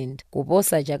 15%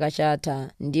 kuposa chaka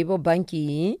chatha, ndipo banki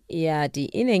iyi yati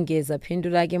inengeza phindu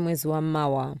lake mwezi wa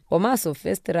Mawa. Komanso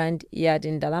FirstRand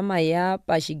yati ndalama ya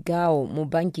pachigawo mu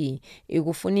banki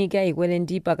ikufunika ikwere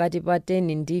ndi pakati pa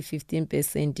 10 ndi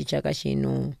 15% chaka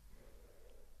chino.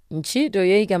 Ntchito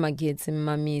yoyika magetsi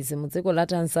m'mamizi mu dziko la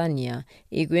Tanzania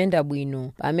ikuyenda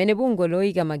bwino pamene bungwe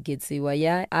loyika magetsiwa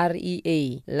ya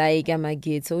REA layika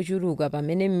magetsi ochuluka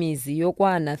pamene mizi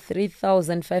yokwana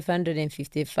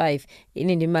 3,555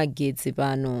 ili ndi magetsi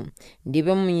pano,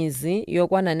 ndipo mizi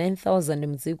yokwana 9,000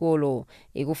 mdzikolo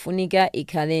ikufunika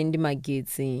ikhale ndi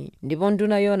magetsi. Ndipo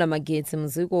nduna yona magetsi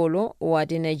mdzikolo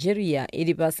wati Nigeria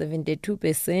ili pa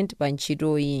 72% pa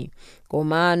ntchitoyi,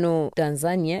 komano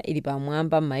Tanzania ili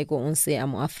pamwamba maiko onse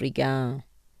amu Africa.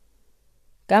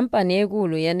 Kampani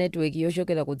ekulu ya network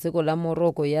yochokera ku dziko la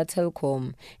Morocco ya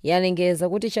Telkom yalengeza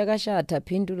kuti chaka chatha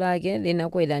phindu lake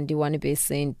linakwera ndi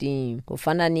 1%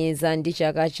 kufananiza ndi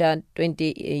chaka cha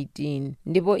 2018,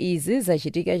 ndipo izi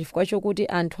zachitika chifukwa chokuti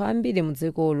anthu ambiri mu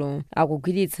dzikolo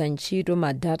akugwiritsa ntchito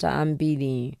madata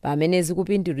ambiri pamene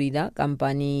zikupindulira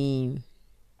kampani.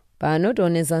 Pano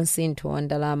tioneza msintho wa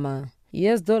ndalama.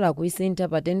 US dollar kuisintha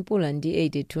pa 10 pula ndi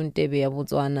 82 ntebe ya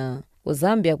Botswana. Ku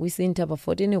Zambia kuisintha pa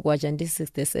 14 kwacha ndi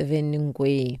 67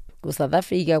 ngwe. Ku South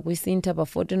Africa kuisintha pa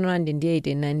 14 rand ndi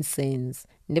 89 cents.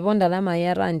 Ndipo ndalama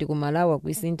ya rand ku Malawi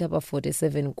kuisintha pa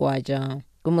 47 kwacha.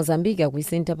 Ku Mozambique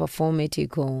kuisintha pa 4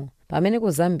 metiko. Pamene ku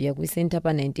Zambia kuisintha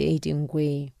pa 98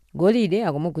 ngwe. Golide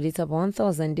akumugulitsa pa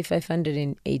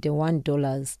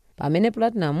 $1,581. Pamene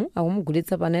platinum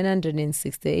akumugulitsa pa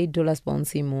 $968 pa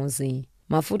ounce imodzi.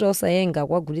 Mafuta osayenga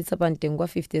kwagulitsa pa mtengo wa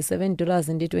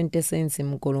 $57.20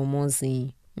 mgolo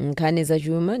umodzi. Nkhani za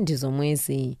chuma ndi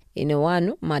zomwezi. Ine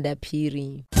wanu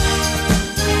Madaphiri.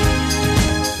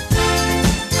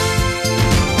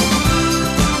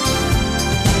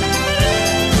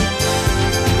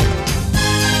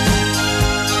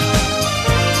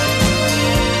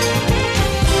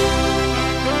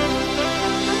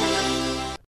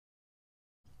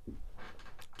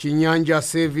 Chinyanja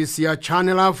service ya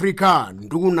Channel Africa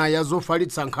nduna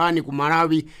yazofalitsa nkhani ku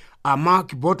Malawi a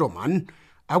Mark Bottoman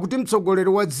akuti mtsogoleri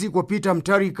wa dziko Peter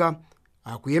Mutharika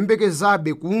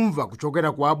akuyembekezabe kumva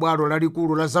kuchokera kwa bwalo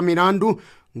lalikulu la zamilandu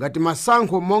ngati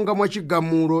masankho monga mwa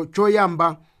chigamulo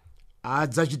choyamba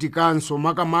adzachitikanso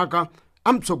makamaka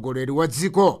a mtsogoleri wa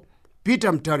dziko.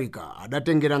 Peter Mutharika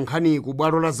adatengera nkhani ku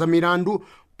bwalo la zamilandu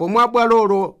pomwe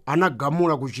bwalolo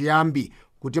anagamula kuchiyambi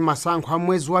kuti masankho a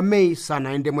mwezi wa Mei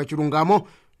sanayende mwachilungamo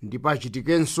ndipo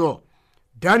achitikenso.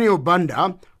 Daniel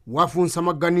Banda wafunsa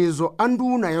maganizo a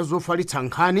nduna yazofalitsa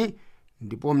nkhani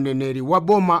ndipo mneneri wa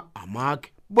boma a Mark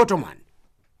Bottoman.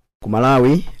 Ku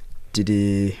Malawi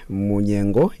tili mu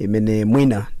nyengo imene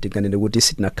mwina tinganene kuti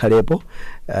sitinakhalepo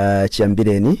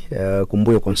chiyambireni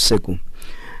kumbuyo konseku.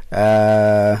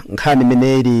 Nkhani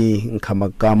imene ili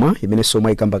nkhamakama imene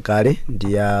somwe ikamba kale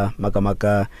ndi ya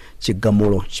makamaka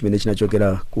chigamulo chimene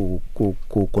chinachokera ku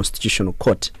Constitutional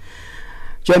Court.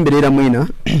 Choyambirira mwina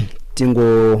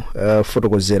tingo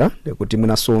fotokozera kuti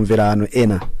mwina somvera anu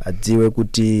ena adziwe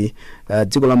kuti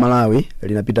dziko la Malawi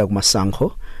linapita ku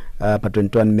masankho pa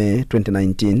 21 May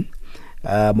 2019.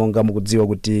 Monga mukudziwa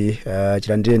kuti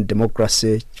chilandire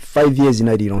democracy 5 years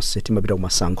ina iliyonse timapita ku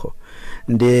masankho.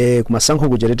 Ndi ku masankho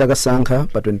kujereta kasankha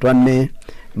pa 21 May.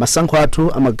 Masankho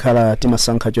athu amakhala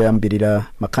timasankha choyambirira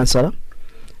makansala,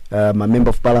 ma member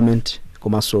of parliament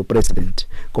komanso president.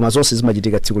 Koma zonse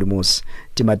zimachitika tsiku limodzi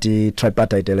timati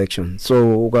tripartite election.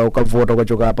 So ukavota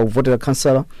ukachoka apa kuvotera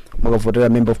kansala, ukavotera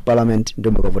member of parliament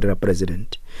ndio ukavotera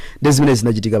president. Ndi zimene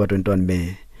zinachitika pa 21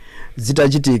 May.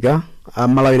 Zitachitika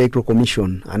Malawi Electoral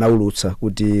Commission anaulutsa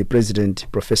kuti President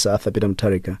Professor Arthur Peter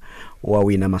Mutharika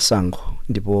wawina masankho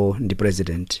ndipo ndi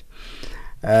president.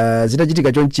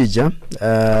 Zitachitika chonchija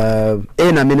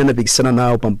ena amene anapikisana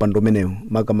nawo pa mpando umenewu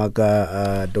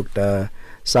makamaka Dr.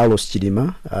 Saulos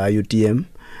Chilima UTM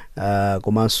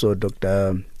komanso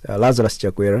Dr. Lazarus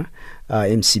Chakwera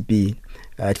MCP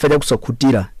chifukwa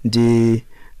kusakhutira ndi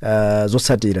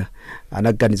zotsatira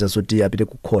anaganiza zoti apite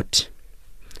ku court.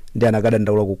 Ndi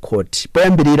anakadandaula ku court.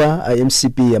 Poyambirira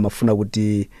MCP amafuna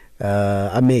kuti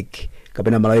amake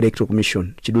kapena Malawi Electoral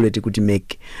Commission chidule tikuti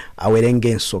make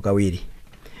awerengenso kawiri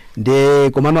nde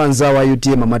komano anzawo a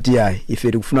UTM amati ayi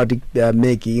ife tikufuna kuti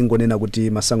meki ingonena kuti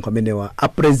masankho amenewa a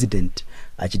president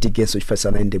achitikenso chifukwa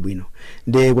sanayende bwino.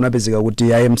 Nde kunapezeka kuti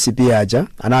IMCP aja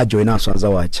anajoinanso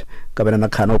anzawo aja kapena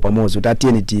nakhala nawo pamodzi kuti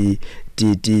atiyeni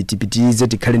tipitize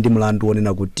tikhale ndi mlandu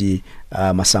wonena kuti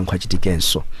masankho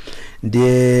achitikenso.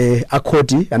 Ndiye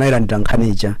akhoti anayilandira nkhani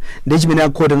ija. Ndi chimene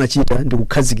akhoti anachita ndi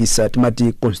kukhazikitsa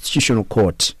timati constitutional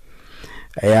court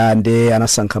nde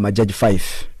anasankha majaji 5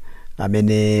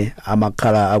 amene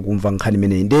amakhala akumva nkhani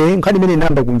imeneyi. Nde nkhani imeneyi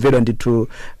inayamba kumvedwa ndithu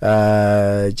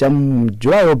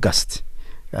July August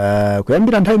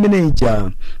kuyambira nthawi imeneyi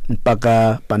ija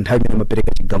mpaka pa nthawi imene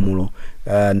amapereka chigamulo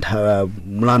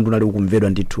mlandu unali ukumvedwa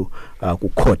ndithu ku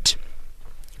court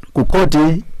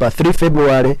pa 3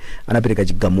 February anapereka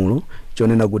chigamulo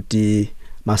chonena kuti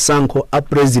masankho a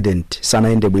president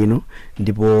sanayende bwino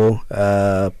ndipo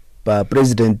pa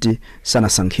president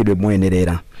sanasankhidwe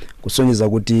moyenerera, kusonyeza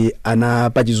kuti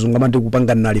pa chizungu amati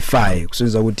kupanga nullify,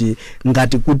 kusonyeza kuti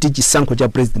ngati kuti chisankho cha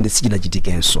president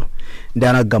sichinachitikenso. Ndi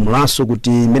anagamulanso kuti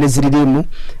mene zililimu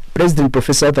President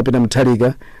Professor Arthur Peter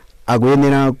Mutharika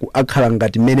akuyenera akhala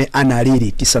ngati mene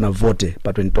analili tisanavote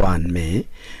pa 21 May.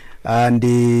 And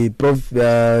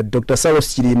Dr.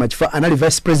 Salos Chilima chifukwa anali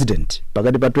vice president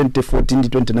pakati pa 2014 ndi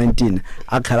 2019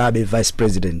 akhalabe vice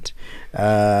president.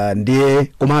 Ndiye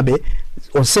komabe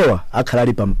onsewa akhala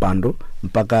ali pa mpando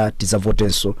mpaka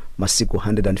tizavotenso masiku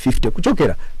 150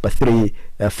 kuchokera pa 3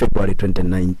 February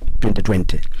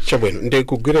 2020. Chabwino ndi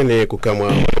kugwirene kukamwa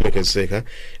olemekezeka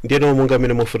ndiyeno monga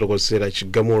amene mofotokozera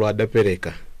chigamulo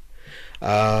adapereka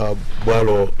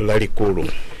bwalo lalikulu.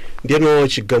 Ndiyeno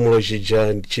chigamulo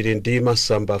chija chili ndi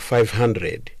masamba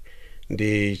 500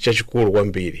 ndi chachikulu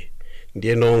kwambiri.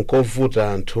 Ndiyeno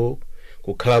nkovuta anthu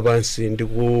kukhala pansi ndi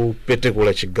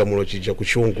kupetekula chigamulo chija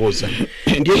kuchiunguza.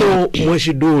 Ndiyeno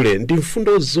mwachidule ndi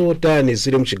mfundo zotani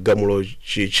zili mchigamulo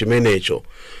chimenecho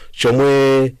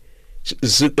chomwe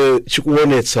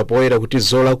chikuonetsa poyera kuti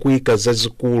zolakwika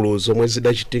zazikulu zomwe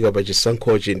zidachitika pa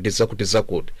chisankhochi ndi zakuti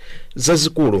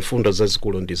zazikulu, mfundo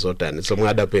zazikulu ndi zotani zomwe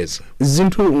adapeza.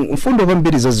 Zinthu mfundo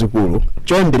kwambiri zazikulu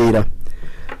choyambirira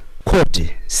khoti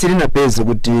silinapeze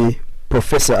kuti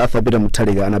Professor Arthur Peter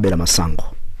Mutharika anabera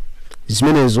masankho.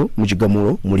 Zimenezo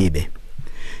muchigamulo mulibe.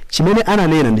 Chimene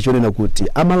ananena ndichonena kuti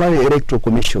Malawi Electoral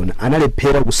Commission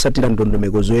analephera kusatira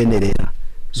ndondomeko zoyenerera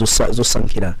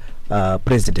zosankhira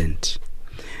president.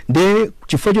 Nde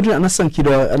chifukwa choti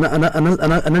anasankhidwa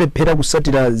analephera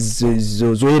kusatira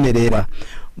zoyenerera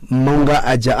monga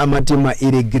aja amati ma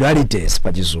irregularities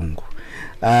pa chizungu.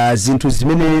 Zinthu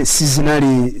zimene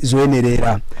sizinali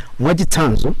zoyenerera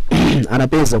mwachitsanzo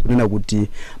anapeza kunena kuti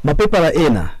mapepala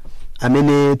ena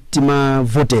amene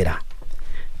timavotera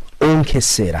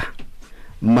onkhesera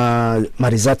ma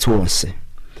results onse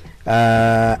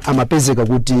amapezeka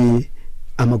kuti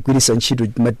amagwirisa ntchito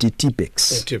mati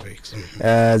TPEX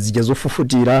zija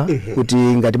zofufutira kuti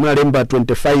ngati munalemba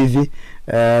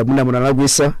 25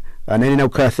 munalakwisa ananena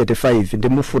kukhala 35 ndi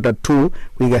mufuta 2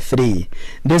 kuika 3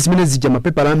 ndi zimene zija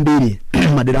mapepala ambiri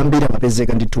madera ambiri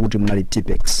amapezeka ndithu kuti munali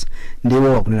TPEX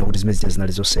ndiwo akunena kuti zimene zija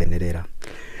zinali zosayenerera.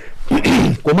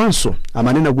 Komanso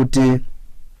amanena kuti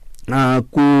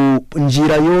ku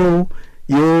njira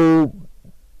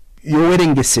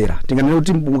yowerengesera tinganena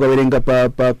kuti mukawerenga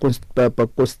pa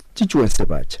constituency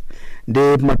pacha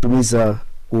nde matumiza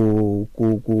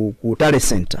ku tale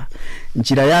center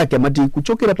njira yake amati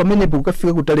kuchokera pamenepo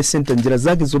kukafika ku tale center njira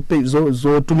zake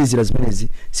zotumizira zimenezi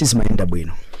sizimayenda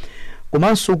bwino.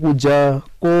 Komanso kuja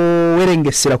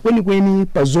kowerengesera kwenikweni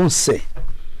pa zonse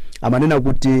amanena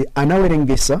kuti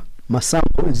anawerengesa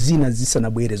masankho zina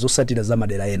zisanabwere zosatira za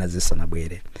madera ena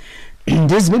zisanabwere.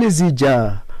 Ndi zimene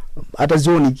zija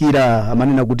atazionikira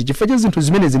amanena kuti chifukwa cha zinthu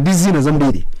zimenezi ndi zina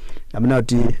zambiri amanena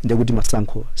kuti ndikuti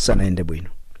masankho sanayende bwino.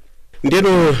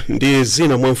 Ndiyeno ndi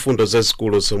zina mwa mfundo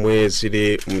zazikulu zomwe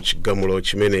zili mchigamulo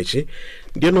chimenechi.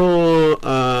 Ndiyeno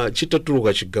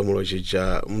chitatuluka chigamulo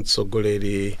chija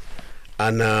mtsogoleri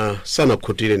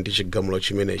sanakhutire ndi chigamulo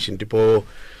chimenechi ndipo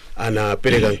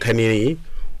anapereka nkhaniyi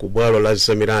ku bwalo la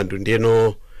zamilandu.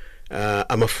 Ndiyeno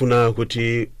amafuna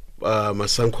kuti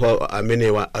masankho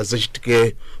amenewa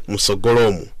azachitike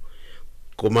msogolomu.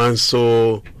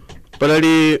 Komanso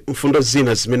palali mfundo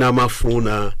zina zimene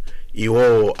amafuna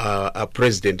iwo a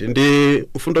president ndi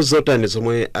mfundo zotani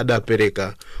zomwe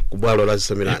adapereka ku bwalo la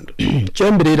zamilandu.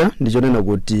 Choyambirira ndichonena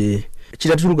kuti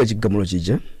chitatuluka chigamulo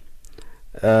chija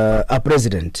a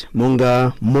president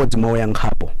monga mmodzi mwa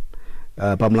oyankhapo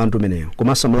pa mlandu umeneyo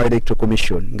komanso Malawi Electoral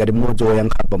Commission ngati mmodzi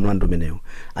oyankhapo pa mlandu umeneyo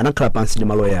anakhala pansi ndi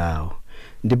maloya awo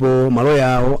ndipo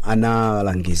maloya awo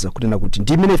analangiza kunena kuti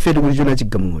ndi imene fetu kuti chona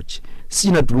chigamulochi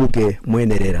sinatuluke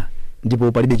moyenerera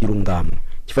ndipo palibe chilungamo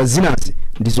chifukwa zinazi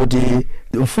ndizoti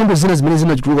mfundo zina zimene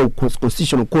zinachituluka ku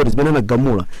constitutional court zimene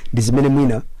anagamula ndi zimene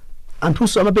mwina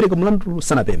anthunso amapereka mlandu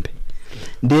sanapemphe.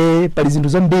 Ndi pali zinthu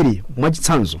zambiri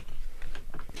mwachitsanzo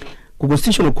ku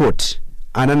constitutional court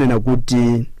ananena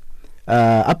kuti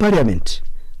a parliament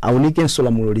aunikenso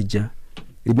lamulo lija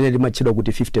limene limatchedwa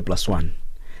kuti 50+1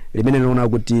 limene linaona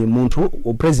kuti munthu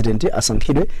o president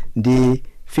asankhidwe ndi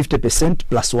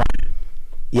 50%+1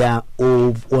 ya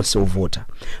onse ovota.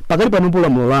 Pakali panopo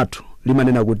lamulo lathu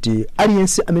limanena kuti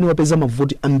aliyense amene wapeza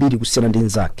mavoti ambiri kusiyana ndi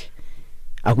nzake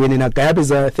akuyenera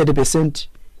kayapeza 30%,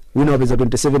 wina wapeza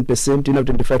 27%, wina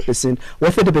 25%, wa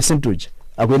 30% uja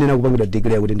akuyenera kupangidwa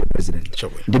declare kuti ndi president.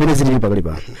 Ndimene zili pakali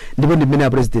pano. Ndipo ndimene a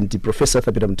president Professor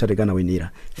Peter Mutharika kana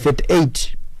winira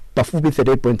 38 pafupi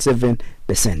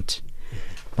 38.7%.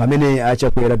 Pamene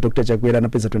achakwera Dr. Chakwera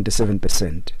anapeza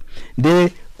 27%.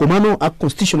 Ndi komano a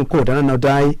constitutional court ananena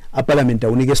kuti a parliament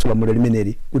aunikenso lamulo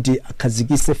limeneli kuti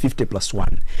akhazikise 50+1.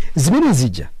 Zimene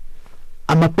zija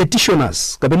ama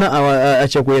petitioners kapena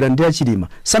achakwera ndi achilima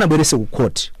sanabwerese ku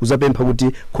court kuzapempha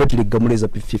kuti court ligamuleza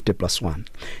 50+1.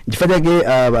 Chifukwa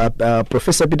chake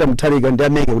Professor Peter Mutharika ndi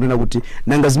ameke kunena kuti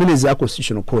nanga zimene za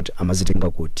constitutional court amazitenga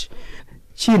kuti.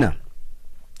 China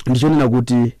ndichonena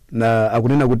kuti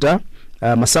akunena kuti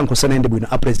masankho sanaende bwino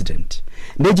a president.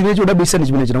 Ndi chimene chodabwisa ndi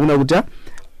chimene chinaona kuti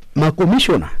ma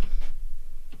commissioner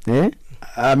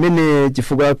amene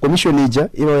chifukwa commission ija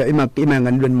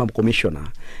imayang'anidwa ndi ma commissioner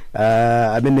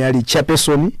amene ali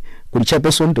chairperson, kuli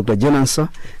chairperson Dr. Jenansa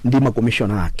ndi ma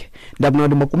commissioner ake. Ndabona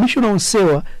ndi ma commissioner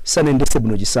onsewa sanaendese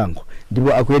bwino chisankho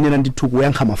ndipo akuyenera ndithu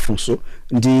kuyankha mafunso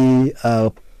ndi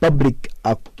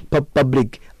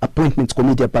public appointments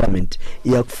committee ya parliament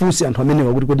yakufunsa anthu amene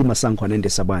wakuti kodi masankho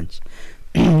anaendesa bwanji.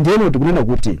 Ndiyeno tikunena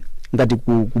kuti ngati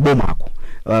kubomako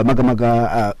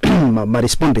makamaka ma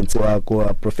respondents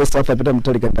wa Professor Peter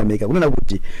Mutharika ndameka kunena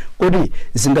kuti kodi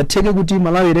zingatheke kuti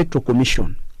Malawi Electoral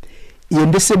Commission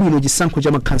iyendese bwino chisankho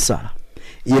cha makhansala,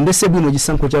 iyendese bwino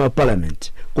chisankho cha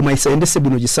parliament, koma isayendese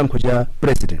bwino chisankho cha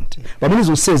president. Pamene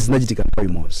zonsezi zinachitika nthawi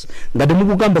imodzi. Ngati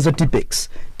mukukamba za TPEX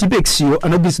yo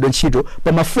anagwiritsidwa ntchito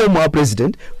pa mafomu a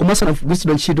president koma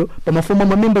sanagwiritsidwa ntchito pa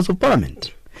mafomu a members of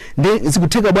parliament. Ndi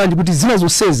zikutheka bwanji kuti zina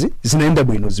zonsezi zinaenda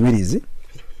bwino ziwirizi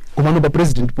komano pa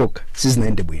president poka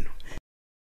sizinaende bwino.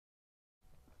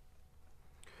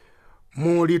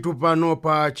 Muli tupano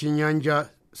pa Chinyanja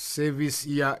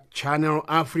service ya Channel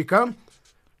Africa.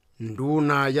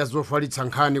 Nduna ya zofalitsa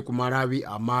nkhani ku Malawi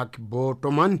a Mark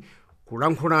Botoman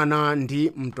kulankhulana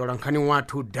ndi mtolankhani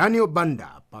wathu Daniel Banda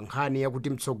pa nkhani yakuti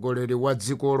mtsogoleri wa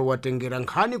dzikolo watengera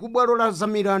nkhani ku bwalo la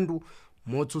zamilandu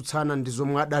motsutsana ndi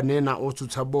zomwe adanena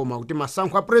otsutsa boma kuti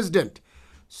masankho a president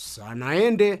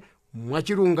sanaende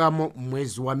mwachilungamo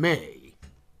mwezi wa Mei.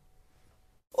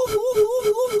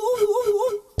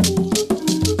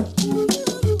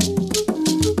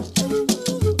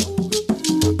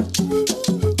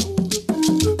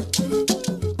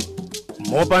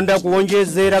 Mopanda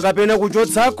kuonjezera kapena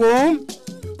kuchotsako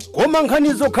koma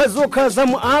nkhani zokha za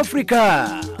mu Africa.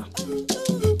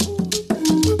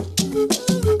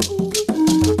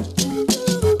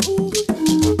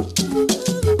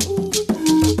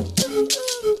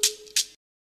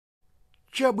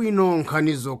 Chabwino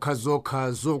nkhani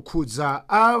zokha zokhudza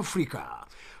Africa.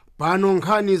 Pano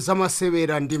nkhani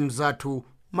zamasewera ndi mzathu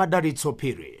Madalitso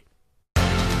Phiri.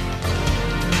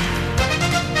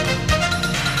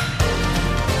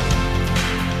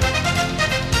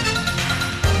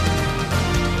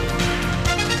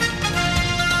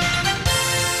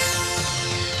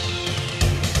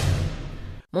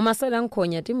 Mumasewera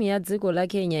nkhonya timu ya dziko la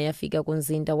Kenya yafika ku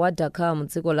mzinda wa Dakar mu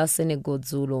dziko la Senegal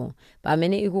dzulo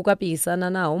pamene ikukapikisana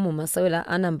nawo mu masewera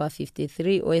a namba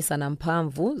 53 oyesana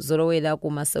mphamvu zolowera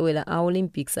ku masewera a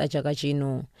Olympics a chaka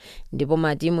chino. Ndipo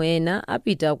matimu ena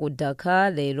apita ku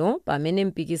Dakar lero pamene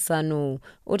mpikisano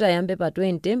utayambe pa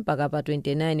 20 mpaka pa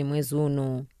 29 mwezi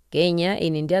uno. Kenya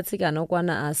ili ndi atsikana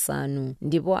okwana asanu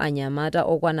ndipo anyamata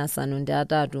okwana asanu ndi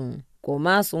atatu.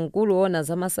 Komanso mkulu wona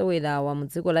za masewera wa mu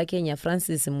dziko la Kenya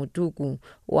Francis Mutuku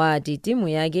wati timu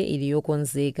yake ili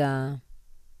yokonzeka.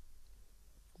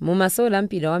 Mu masewera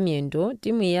mpira wa miyendo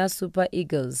timu ya Super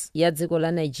Eagles ya dziko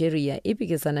la Nigeria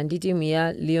ipikisana ndi timu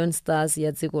ya Leon Stars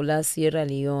ya dziko la Sierra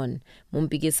Leone mu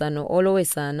mpikisano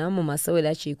olowesana mu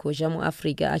masewera chikho cha mu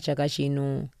Africa a chaka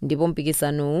chino. Ndipo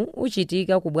mpikisano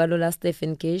uchitika ku bwalo la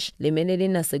Stephen Keshi limene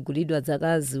linasegulidwa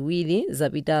zaka ziwiri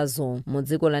zapitazo mu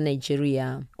dziko la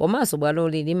Nigeria. Komanso bwalo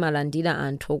limalandira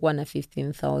anthu okwana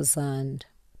 15,000.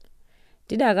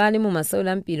 tidakali mu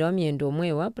masewera mpira wa miyendo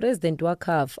omwewa president wa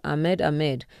CAF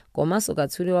Ahmed komanso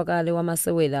katswiri wakale wa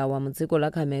masewera wa mu dziko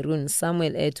la Cameroon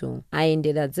Samuel Eto'o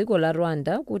ayendera dziko la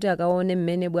Rwanda kuti akaone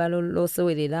mmene bwalo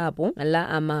losewererapo la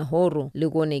Amahoro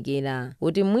likuonekera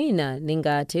kuti mwina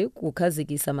lingathe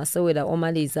kukhazikitsa masewera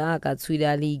omaliza akatswiri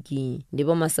a ligi,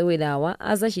 ndipo masewerawa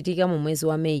azachitika mu mwezi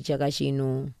wa Meyi chaka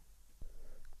chino.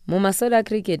 Mu masewera a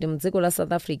cricket mu dziko la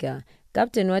South Africa,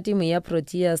 captain wa timu ya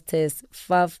Proteas Test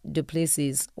Faf du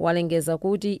Plessis walengeza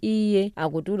kuti iye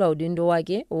akutula udindo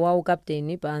wake wa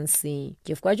ukapteni pansi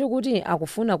chifukwa chokuti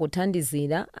akufuna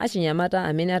kuthandizira achinyamata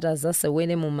amene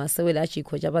atazasewere mu masewera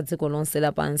achikho cha pa dziko lonse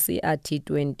lapansi a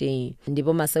T20,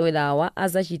 ndipo masewera awa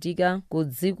azachitika ku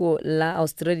dziko la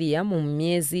Australia mu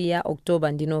myezi ya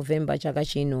Oktoba ndi Novemba chaka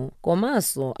chino.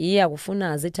 Komanso iye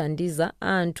akufuna azithandiza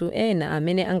anthu ena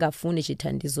amene angafune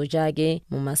chithandizo chake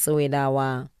mu masewera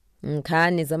awa.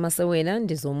 Nkhani za masewera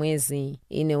ndi zomwezi.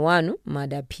 Ine wanu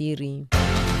Madaphiri.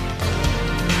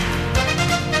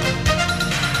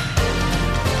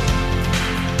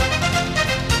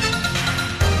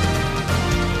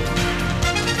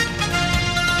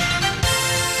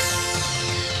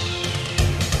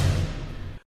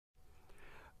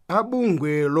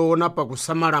 Abungwe loona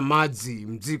pakusamala madzi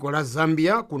mdziko la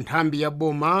Zambia ku nthambi ya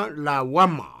boma la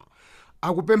Wama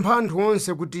akupempha anthu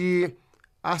onse kuti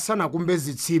asanakumbe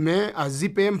zitsime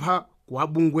azipempha kwa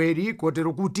bungweri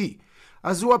kotero kuti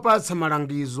aziwapatsa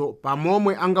malangizo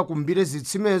pamomwe angakumbire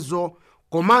zitsimezo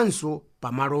komanso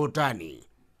pamalo otani.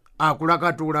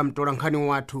 Akulakatula mtolankhani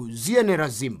wathu Ziyenera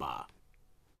Zimba.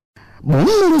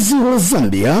 Bungwe la dziko la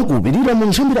Zambia kupitira mu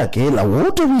nthambi lake la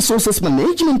Water Resources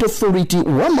Management Authority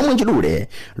Wama mwachidule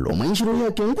lomwe ntchito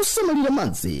yake nkusamalira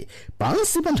madzi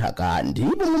pansi pa nthaka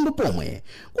ndipo mwambo pomwe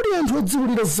kuti anthu a dziko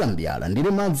la Zambia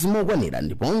alandire madzi mokwanira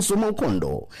ndiponso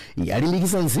mwaukhondo.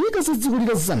 Yalimbikitsa nzika za dziko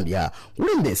la Zambia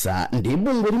kulembetsa ndi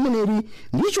bungwe limeneli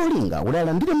ndi cholinga kuti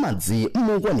alandire madzi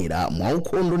mokwanira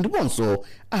mwaukhondo ndiponso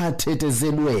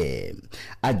atetezedwe.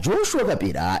 A Joshua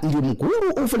Kapira ndi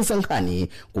mkulu ofalitsa nkhani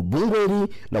ku bungweri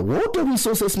la Water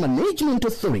Resources Management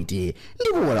Authority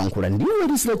ndipo walankhula ndi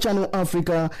Wells la Channel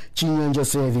Africa Chinyanja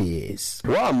Service.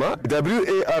 Wama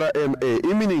WARMA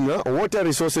imininga Water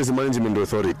Resources Management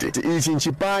Authority ichi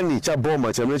nchipani cha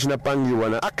boma chamene chinapangidwa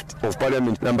na Act of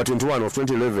Parliament number 21 of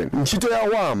 2011. Ntchito ya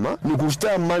Wama ni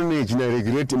kuchita manage na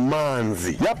regulate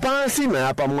manzi ya pansi na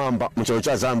ya pamwamba mchigawo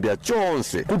cha Zambia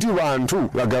chonse kuti vanthu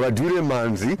vagabadwire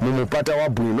manzi mumupata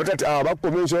wabwino notati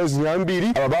abakomenso zinyambiri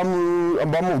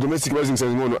abamu domestic housing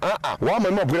ngono Wama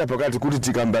imabwera pakati kuti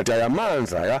tikambata ya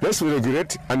manza ya let's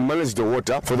regulate and manage the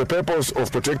water for the purpose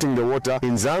of protecting the water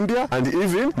in Zambia and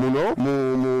even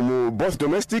both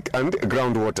domestic and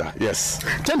groundwater. Yes.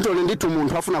 Tentole nditu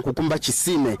munthu afuna kukumba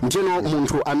chisime njeno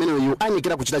munthu amene uyu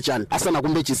anikira kuchita chani asana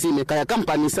kumbe chisime kaya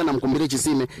company sana mkumbire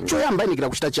chisime choyamba anikira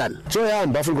kuchita chani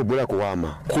choyamba afuna kubwera ku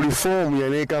Wama kuli form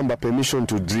yanekamba permission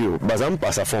to drill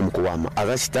bazampasa form ku Wama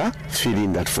azachita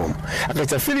filling that form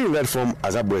akachita filling that form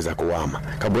azabweza ku Wama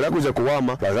kabwera kuja ku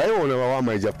Wama bazayiona wa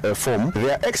Wama ija form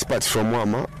they are experts from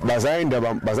Wama bazaenda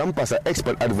bazampasa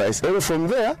expert advice and from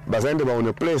there bazaenda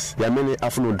baone place yamene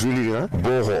afuna drilling na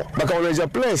boho bakaona ija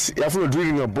place afuna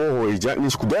drilling na boho ija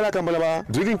ni kudala kamba ba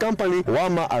drilling company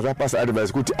Wama azapasa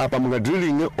advice kuti apa munga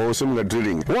drilling or so munga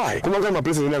drilling why kumanga ma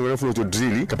places yana afuna to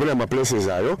drill kapena ma places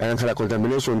ayo and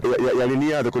contamination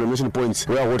near the contamination points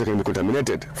where water can be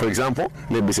contaminated. For example,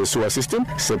 maybe it's a sewer system,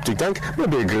 septic tank,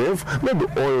 maybe a grave, maybe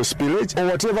oil spillage, or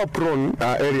whatever prone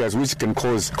areas which can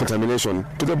cause contamination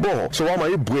to the borehole. So Wama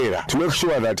ibwera to make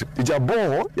sure that ija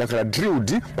borehole yakala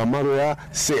drilled pamalo ya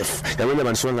safe yamene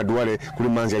bansonga duwale kuli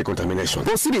manzi ya contamination.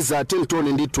 Posiriza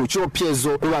tentone nditu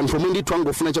chiopyezo abantu omwe nditu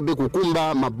angofuna chabe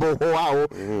kukumba maboho awo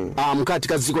mkati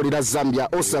ka dziko la Zambia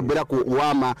osabwera ku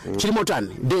Wama chilimotani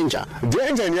danger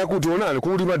ni yakuti onani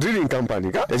kuti ma drilling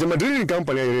company ka ma drilling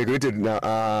company are regulated na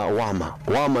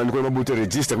Wama ndiko mabuta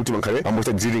register kuti mankhale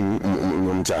ambuta drilling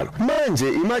mchalo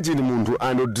manje imagine muntu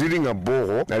ano drilling a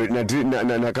boho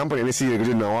na company nesi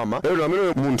regulated na Wama lero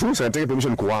amene muntu sanateke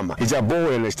permission ku Wama ija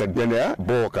boho ene stadium ya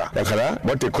boka yakhala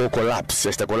what they call collapse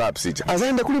ita collapse ija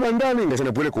azaenda kuli bandani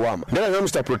ngasana bwele ku Wama ndala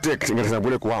ngamsta protect ngasana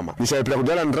bwele ku Wama nishaipela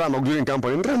kudala ndrama ku drilling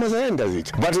company ndrama zaenda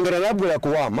zicha but ngara labwela ku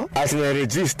Wama asina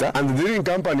register and the drilling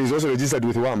company is also registered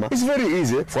with Wama. It's very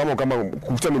easy for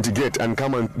Wama to mitigate and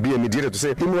come and be a mediator to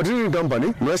say, in a drilling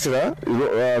company,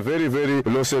 very, very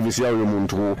low service here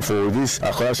for this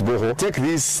collapse borehole, take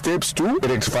these steps to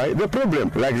rectify the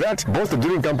problem. Like that, both the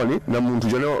drilling company and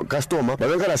the customer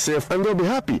are safe and they'll be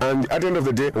happy. And at the end of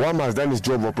the day, WAMA has done his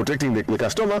job of protecting the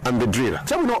customer and the driller.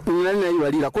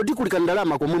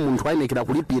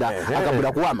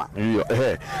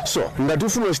 So,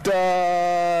 Ndatufuno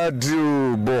Star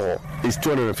Drill Borehole is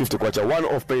 250 kwacha,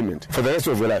 one-off payment for the rest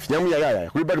of your life.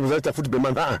 Kulibadi muzalita futi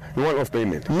payment, one-off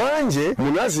payment. Manje,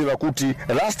 munazi wakuti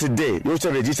last day, yocha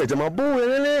register chama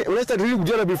unasta drill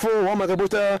kujana before WAMA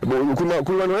kabota,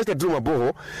 kulibani unasta drill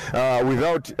maboho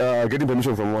without getting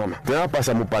permission from WAMA. Then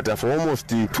pasa mupata for almost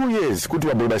 2 years, kuti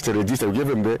wabudasta register, we gave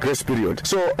them the grace period.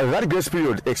 So, that grace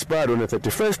period expired on the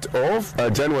 31st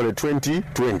of January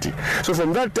 2020. So,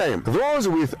 from that time, those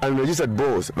with unregistered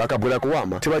bores, bakabula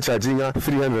kuwama, tiba charging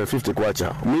 350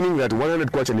 kwacha, meaning that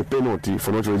 100 kwacha ni penalty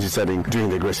for not registering during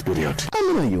the grace period.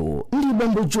 Ameneyo ndi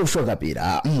bambo Joshua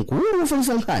Kapira, mkulu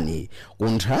wa nkhani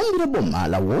kunthambira boma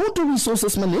la Water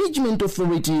Resources Management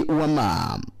Authority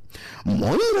WAMA.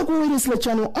 Moyera kuweresera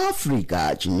Channel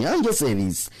Africa Chinyanja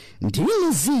Service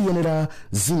ndine ziyenera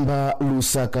Zimba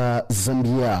Lusaka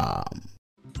Zambia.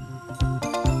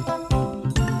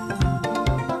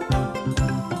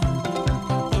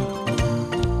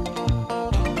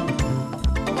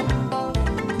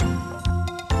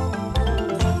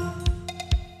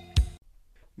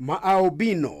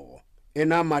 Maaubino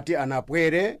ena amati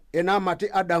anapwere, ena amati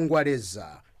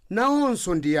adangwaleza,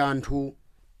 nawonso ndi anthu,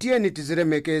 tiyeni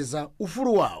tizilemekeza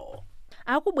ufulu wawo.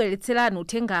 Akubweretserani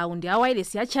uthengawu ndi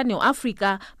awayilesi ya Channel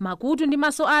Africa, makutu ndi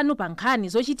maso anu pa nkhani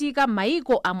zochitika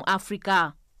m'mayiko a mu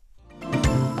Africa.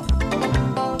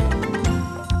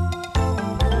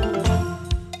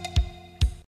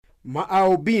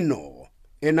 Maaubino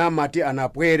ena amati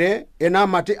anapwere, ena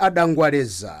amati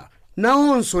adangwaleza,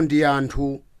 nawonso ndi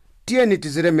anthu, tiyeni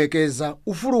tizilemekeza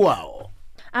ufulu wawo.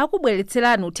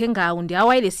 Akubweretserani uthengawu ndi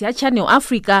awayilesi ya Channel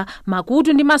Africa,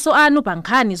 makutu ndi maso anu pa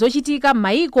nkhani zochitika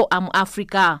m'mayiko a mu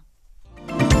Africa.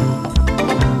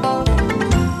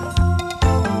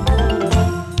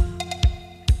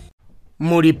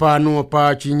 Muli pano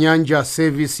pa Chinyanja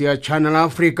Service ya Channel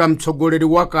Africa, mtsogoleri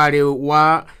wakale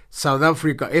wa South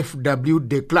Africa FW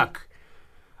de Klerk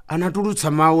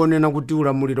anatulutsa mawu onena kuti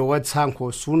ulamuliro wa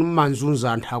tsankho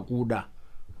sumanzunza anthu akuda.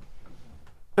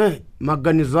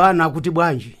 Maganizo ana akuti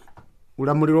bwanji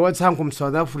ulamuliro wa tsankho mu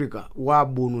South Africa wa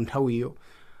bunu nthawiyo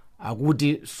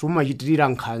akuti sumachitirira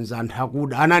nkhanza anthu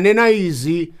akuda. Ananena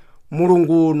izi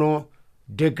mulungu uno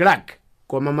de Klerk,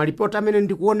 koma malipoti amene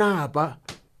ndikuona apa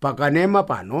pakanema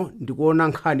pano, ndikuona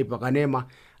nkhani pakanema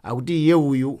akuti iye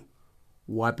uyu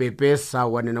wapepesa,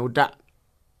 wanena kuti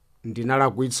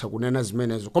ndinalakwitsa kunena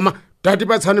zimenezo. Koma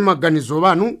tatipatsani maganizo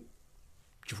anu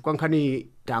chifukwa nkhani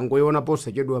tangoiona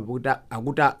posachedwa kuti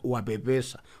akuti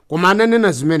wapepesa, koma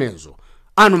ananena zimenezo.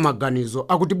 Anu maganizo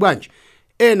akuti bwanji?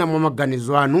 Ena mwa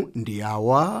maganizo anu ndi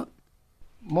awa.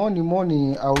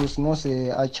 Moni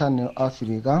ausinose a Channel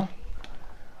Africa.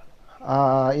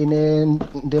 Ine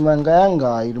ndemanga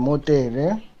yanga ili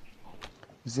motere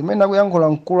zimene akuyankhula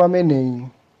mkulu ameneyi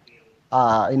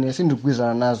ine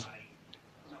sindikugwirizana nazo.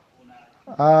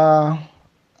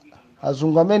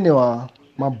 Azungu amenewa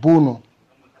mabuno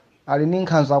ali ndi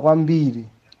nkhanza kwambiri,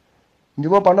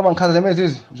 ndipo pano pa nkhanza zimene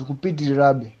zizi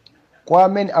zikupitirirabe kwa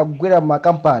amene akugwera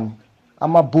makampani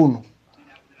amabuno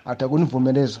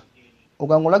atakunivomereza.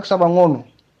 Ukangolakisa pang'ono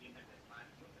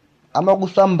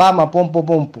amakusambama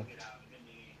pompo.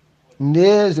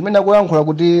 Ndiye zimene akuyankhula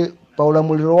kuti pa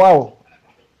ulamuliro wawo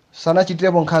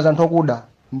sanachitirepo nkhanza anthu akuda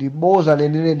ndi boza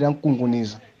lenileni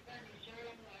namkunguniza.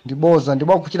 Ndi boza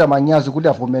ndipo akuchita manyazi kuti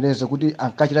avomereze kuti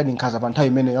ankachitadi nkhanza pa nthawi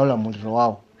imene ya ulamuliro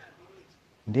wawo.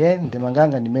 Ndiye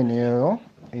ndemanganga ndimeneyo.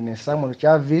 Ine Samuel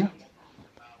Chavi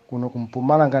kuno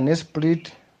kumpumalanga ne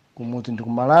Split kumudzi ndi ku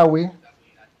Malawi,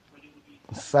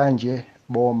 Nsanje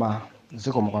boma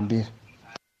zikomo kwambiri.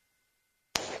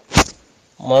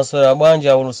 Mwaswera bwanji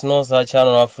aulusinonse a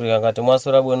Channel Africa, ngati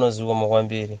mwaswera bwino zikomo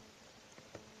kwambiri.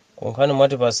 Kunkhani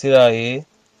mwati pasirayi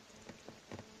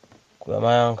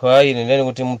kuyamayankho ayine ndeni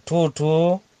kuti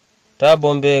mtutu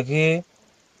tabombeki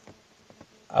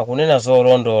akunena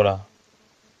zolondola.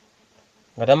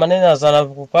 Ngati amanena sana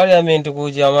ku parliament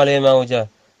kuja amalema uja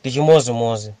ndi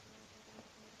chimozimozi.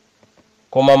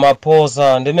 Koma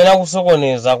maposa ndimene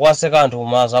akusokoneza kwaseka anthu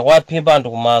kumaso, akwaphimba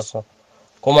anthu kumaso,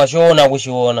 koma choona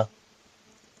kuchiona.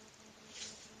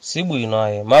 Sibwino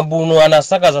aye. Mabuno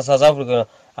anasakaza South Africa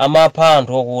amapha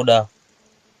anthu okuda.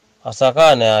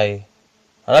 Asakane aye.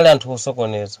 Anali anthu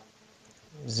kusokoneza.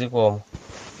 Zikomo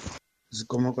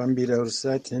kwambiri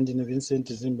aurusati. Ndine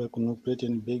Vincent Zimba kuno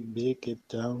Plettenberg Bay, Cape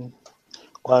Town,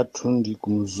 kwathu ndi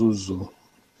kumzuzu.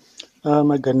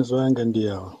 Maganizo anga ndi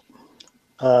awa.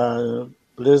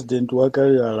 President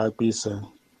wakale alakwisa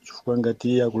chifukwa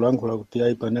ngati akulankhula kuti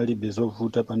ayi panalibe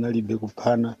zovuta panalibe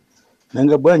kuphana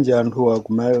nanga bwanji anthu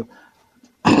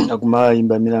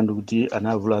akumayimba milandu kuti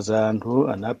anavulaza anthu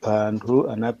anapha anthu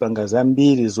anapanga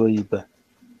zambiri zoyipa.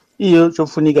 Iyo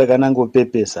chofunika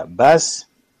kanangopepesa basi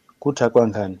kutha kwa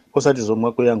nkhani osati zomwe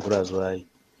akuyankhulazo ayi.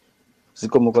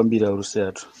 Zikomo kwambiri aulutsi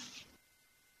athu.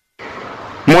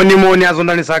 Moni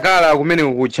azondani sakala kumene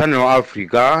ku Channel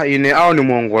Africa. Ine awo ni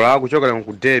muongola kuchokera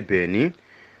ku Durban.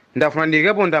 Ndafuna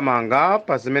ndikepo ndamanga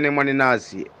pa zimene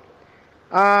mwanenazi.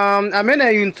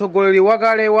 Amene mtsogoleri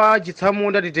wakale wa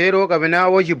chitsamunda titero kapena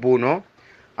wachibuno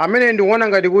amene ndikuona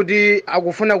ngati kuti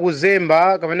akufuna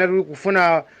kuzemba kapena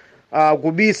kufuna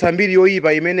kubisa mbiri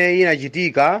yoyipa imene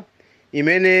inachitika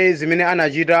imene zimene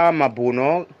anachita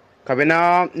mabuno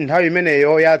kapena nthawi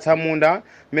imeneyo ya tsamunda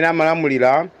imene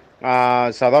amalamulira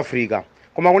South Africa.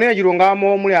 Koma kunena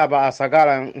chilungamo muli apa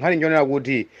asakala nkhani njonera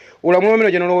kuti ulamuliro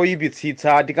umene chano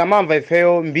loyipitsitsa tikamamva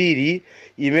ifeyo mbiri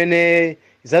imene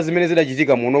zimene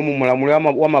zidachitika muno mu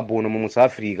mulamuliro wa mabuno mu South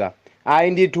Africa.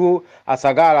 Ayi ndithu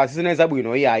asakala sizine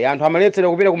zabwino iyayi anthu amaletsera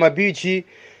kupita ku mabichi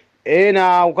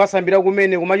ena ukasambira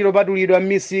kumene kumachiro patulidwa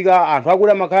m'misika anthu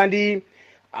akuda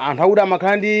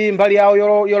makhala ndi mbali yawo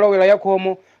yolowera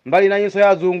yakhomo mbali inanso ya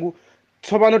azungu.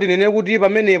 Tsopano tinene kuti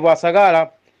pamenepo asakala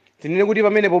tinene kuti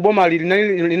pamenepo boma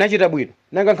linachita bwino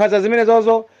nanga nkhanza zimene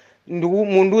zozo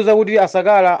munduza kuti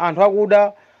asakala anthu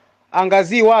akuda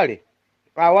angaziwale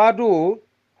awatu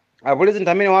apresident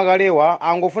amene wakalewa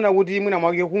angofuna kuti mwina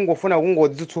mwake kungofuna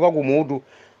kungodzitsuka kumutu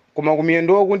koma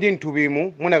kumiyendo kuti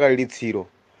mthupimu munakalilitsiro.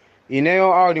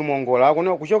 Ineyo awo ni mongola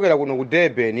kuchokera kuno ku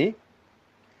Durban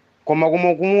koma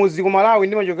kumuzi ku Malawi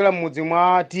ndimachokera mudzi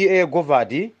mwa TA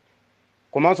Govati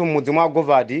komanso mudzi mwa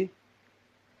Govati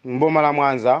mboma la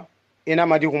Mwanza ena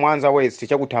mati ku Mwanza West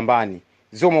chakuthambani.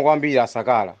 Zomwe kwambiri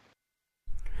asakala.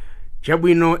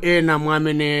 Chabwino ena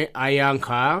mwamene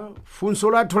ayankha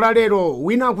funso lathu la lero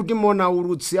wina kuti mona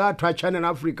ulutsi athu a Channel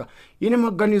Africa. Ine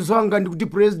maganizo anga ndikuti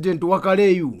president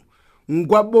wakaleyu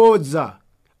ngwabodza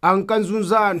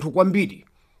ankanzunza anthu kwambiri.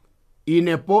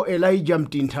 Ine po Elijah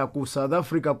Mtintha ku South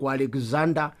Africa ku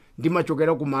Alexander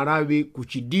ndimachokera ku Malawi ku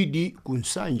Chididi ku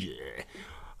Nsanje.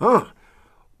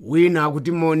 Wina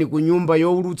kuti moni ku nyumba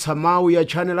youlutsa mawu ya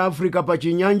Channel Africa pa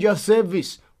Chinyanja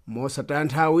service mosataya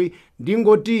nthawi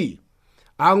ndingoti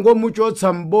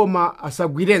angomuchotsa mboma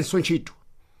asagwirenso ntchito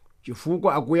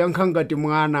chifukwa akuyankha ngati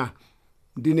mwana.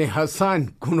 Ndine Hassan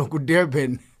kuno ku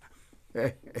Durban.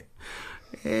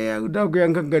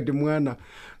 Akuyankha ngati mwana.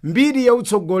 Mbiri ya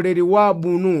utsogoleri wa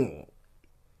bunu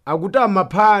akuti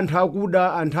amapha anthu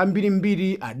akuda anthu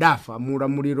ambirimbiri adafa mu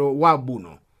ulamuliro wa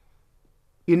buno.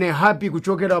 Ine happy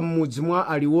kuchokera mudzi mwa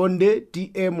Aliwonde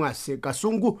TM ase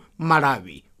Kasungu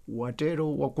Malawi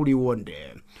watero wakuliwonde.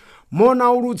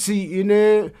 Mona ulutsi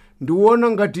ine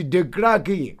ndiwona ngati de Klerk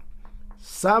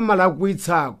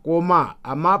samalakwitsa koma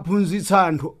amaphunzitsa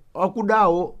anthu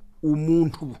akudawo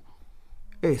umunthu.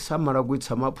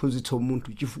 Samalakwitsa amaphunzitsa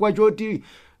umunthu chifukwa choti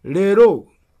lero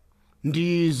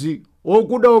ndizi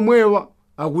okuda omwewa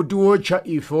akuti wocha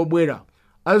ife obwera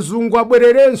azungu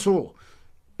abwererenso.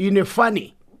 Ine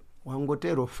fani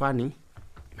wangotero fani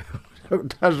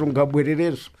azungu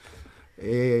abwererenso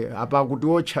apa kuti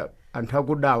wocha anthu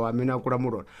akudawa amene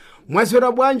akulamulira.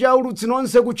 Mwaswera bwanji aulutsi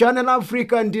nonse ku Channel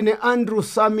Africa. Ndine Andrew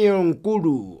Samuel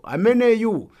Nkulu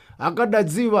ameneyu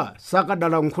akadadziwa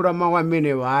sakadalankhula mawu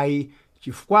amenewo ayi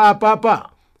chifukwa apapa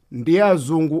ndiye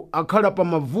azungu akhala pa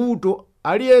mavuto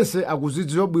aliyense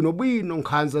akuzidziwa bwinobwino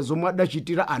nkhanza zomwe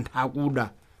adachitira anthu akuda.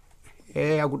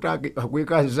 Akutaki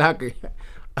akuyika zake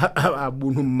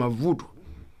abunu mmavuto.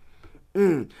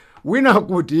 Wina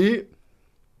kuti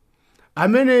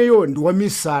ameneyo ndi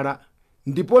wamisala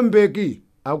ndipo mbeki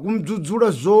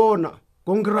akumdzudzula zoona.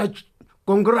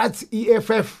 Congrats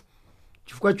EFF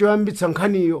chifukwa choyambitsa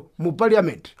nkhaniyo mu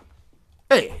parliament.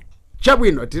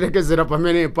 Chabwino tilekezera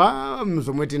pamenepa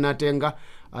mzomwe tinatenga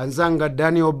anzanga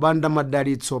Daniel Banda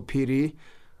Madalitso Phiri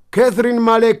Catherine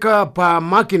Maleka pa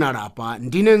makinarapa.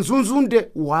 Ndine Nzunzunde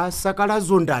wa Sakala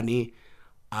Zondani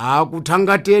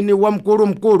akuthangateni wa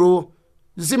mkulu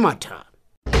zimatha.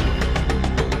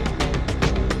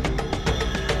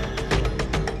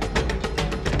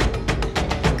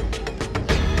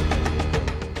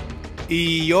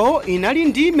 Iyo inali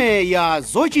ndime ya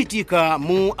zochitika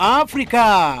mu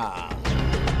Afrika.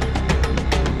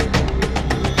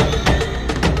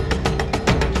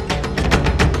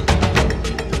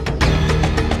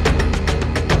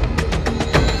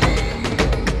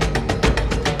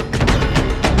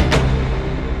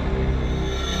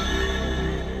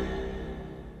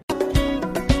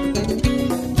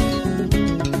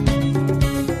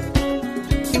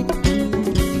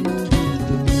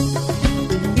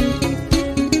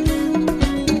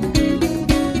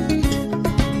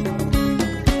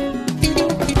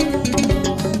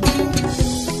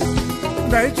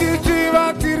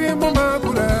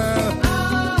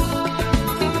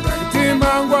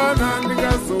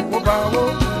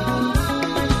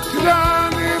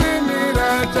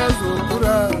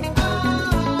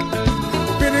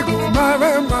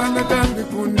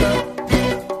 ndakunda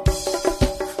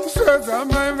swedza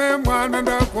maime mwana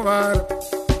ndakuvara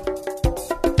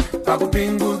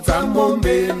pakupingudza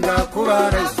mombe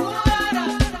ndakuvara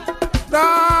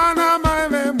dana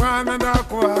maime mwana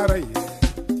ndakuvara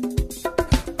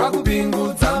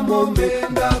pakupingudza mombe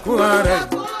ndakuvara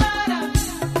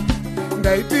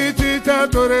ndaiti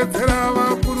chichatoredzera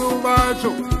vakuru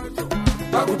vacho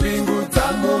pakupingudza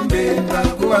mombe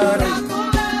ndakuvara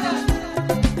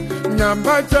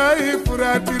nyamba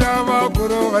chaifuratira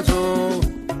vakuru vacho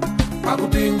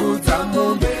pakupingudza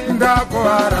mombe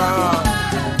ndakuvara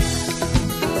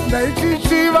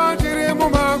ndaichichiva chiri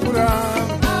mumangura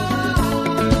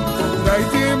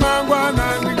ndaiti mangwana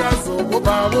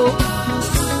ndingazokubavo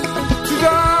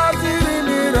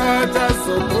chichatirimira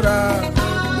chazokura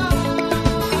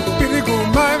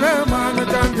maime mwana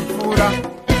tandipfura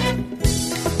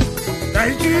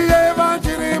ndaichiyeva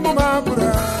chiri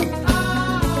mumabura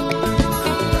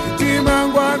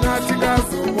timangwana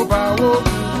tikazomupawo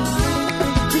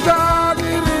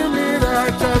tichadirimira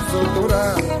chazokura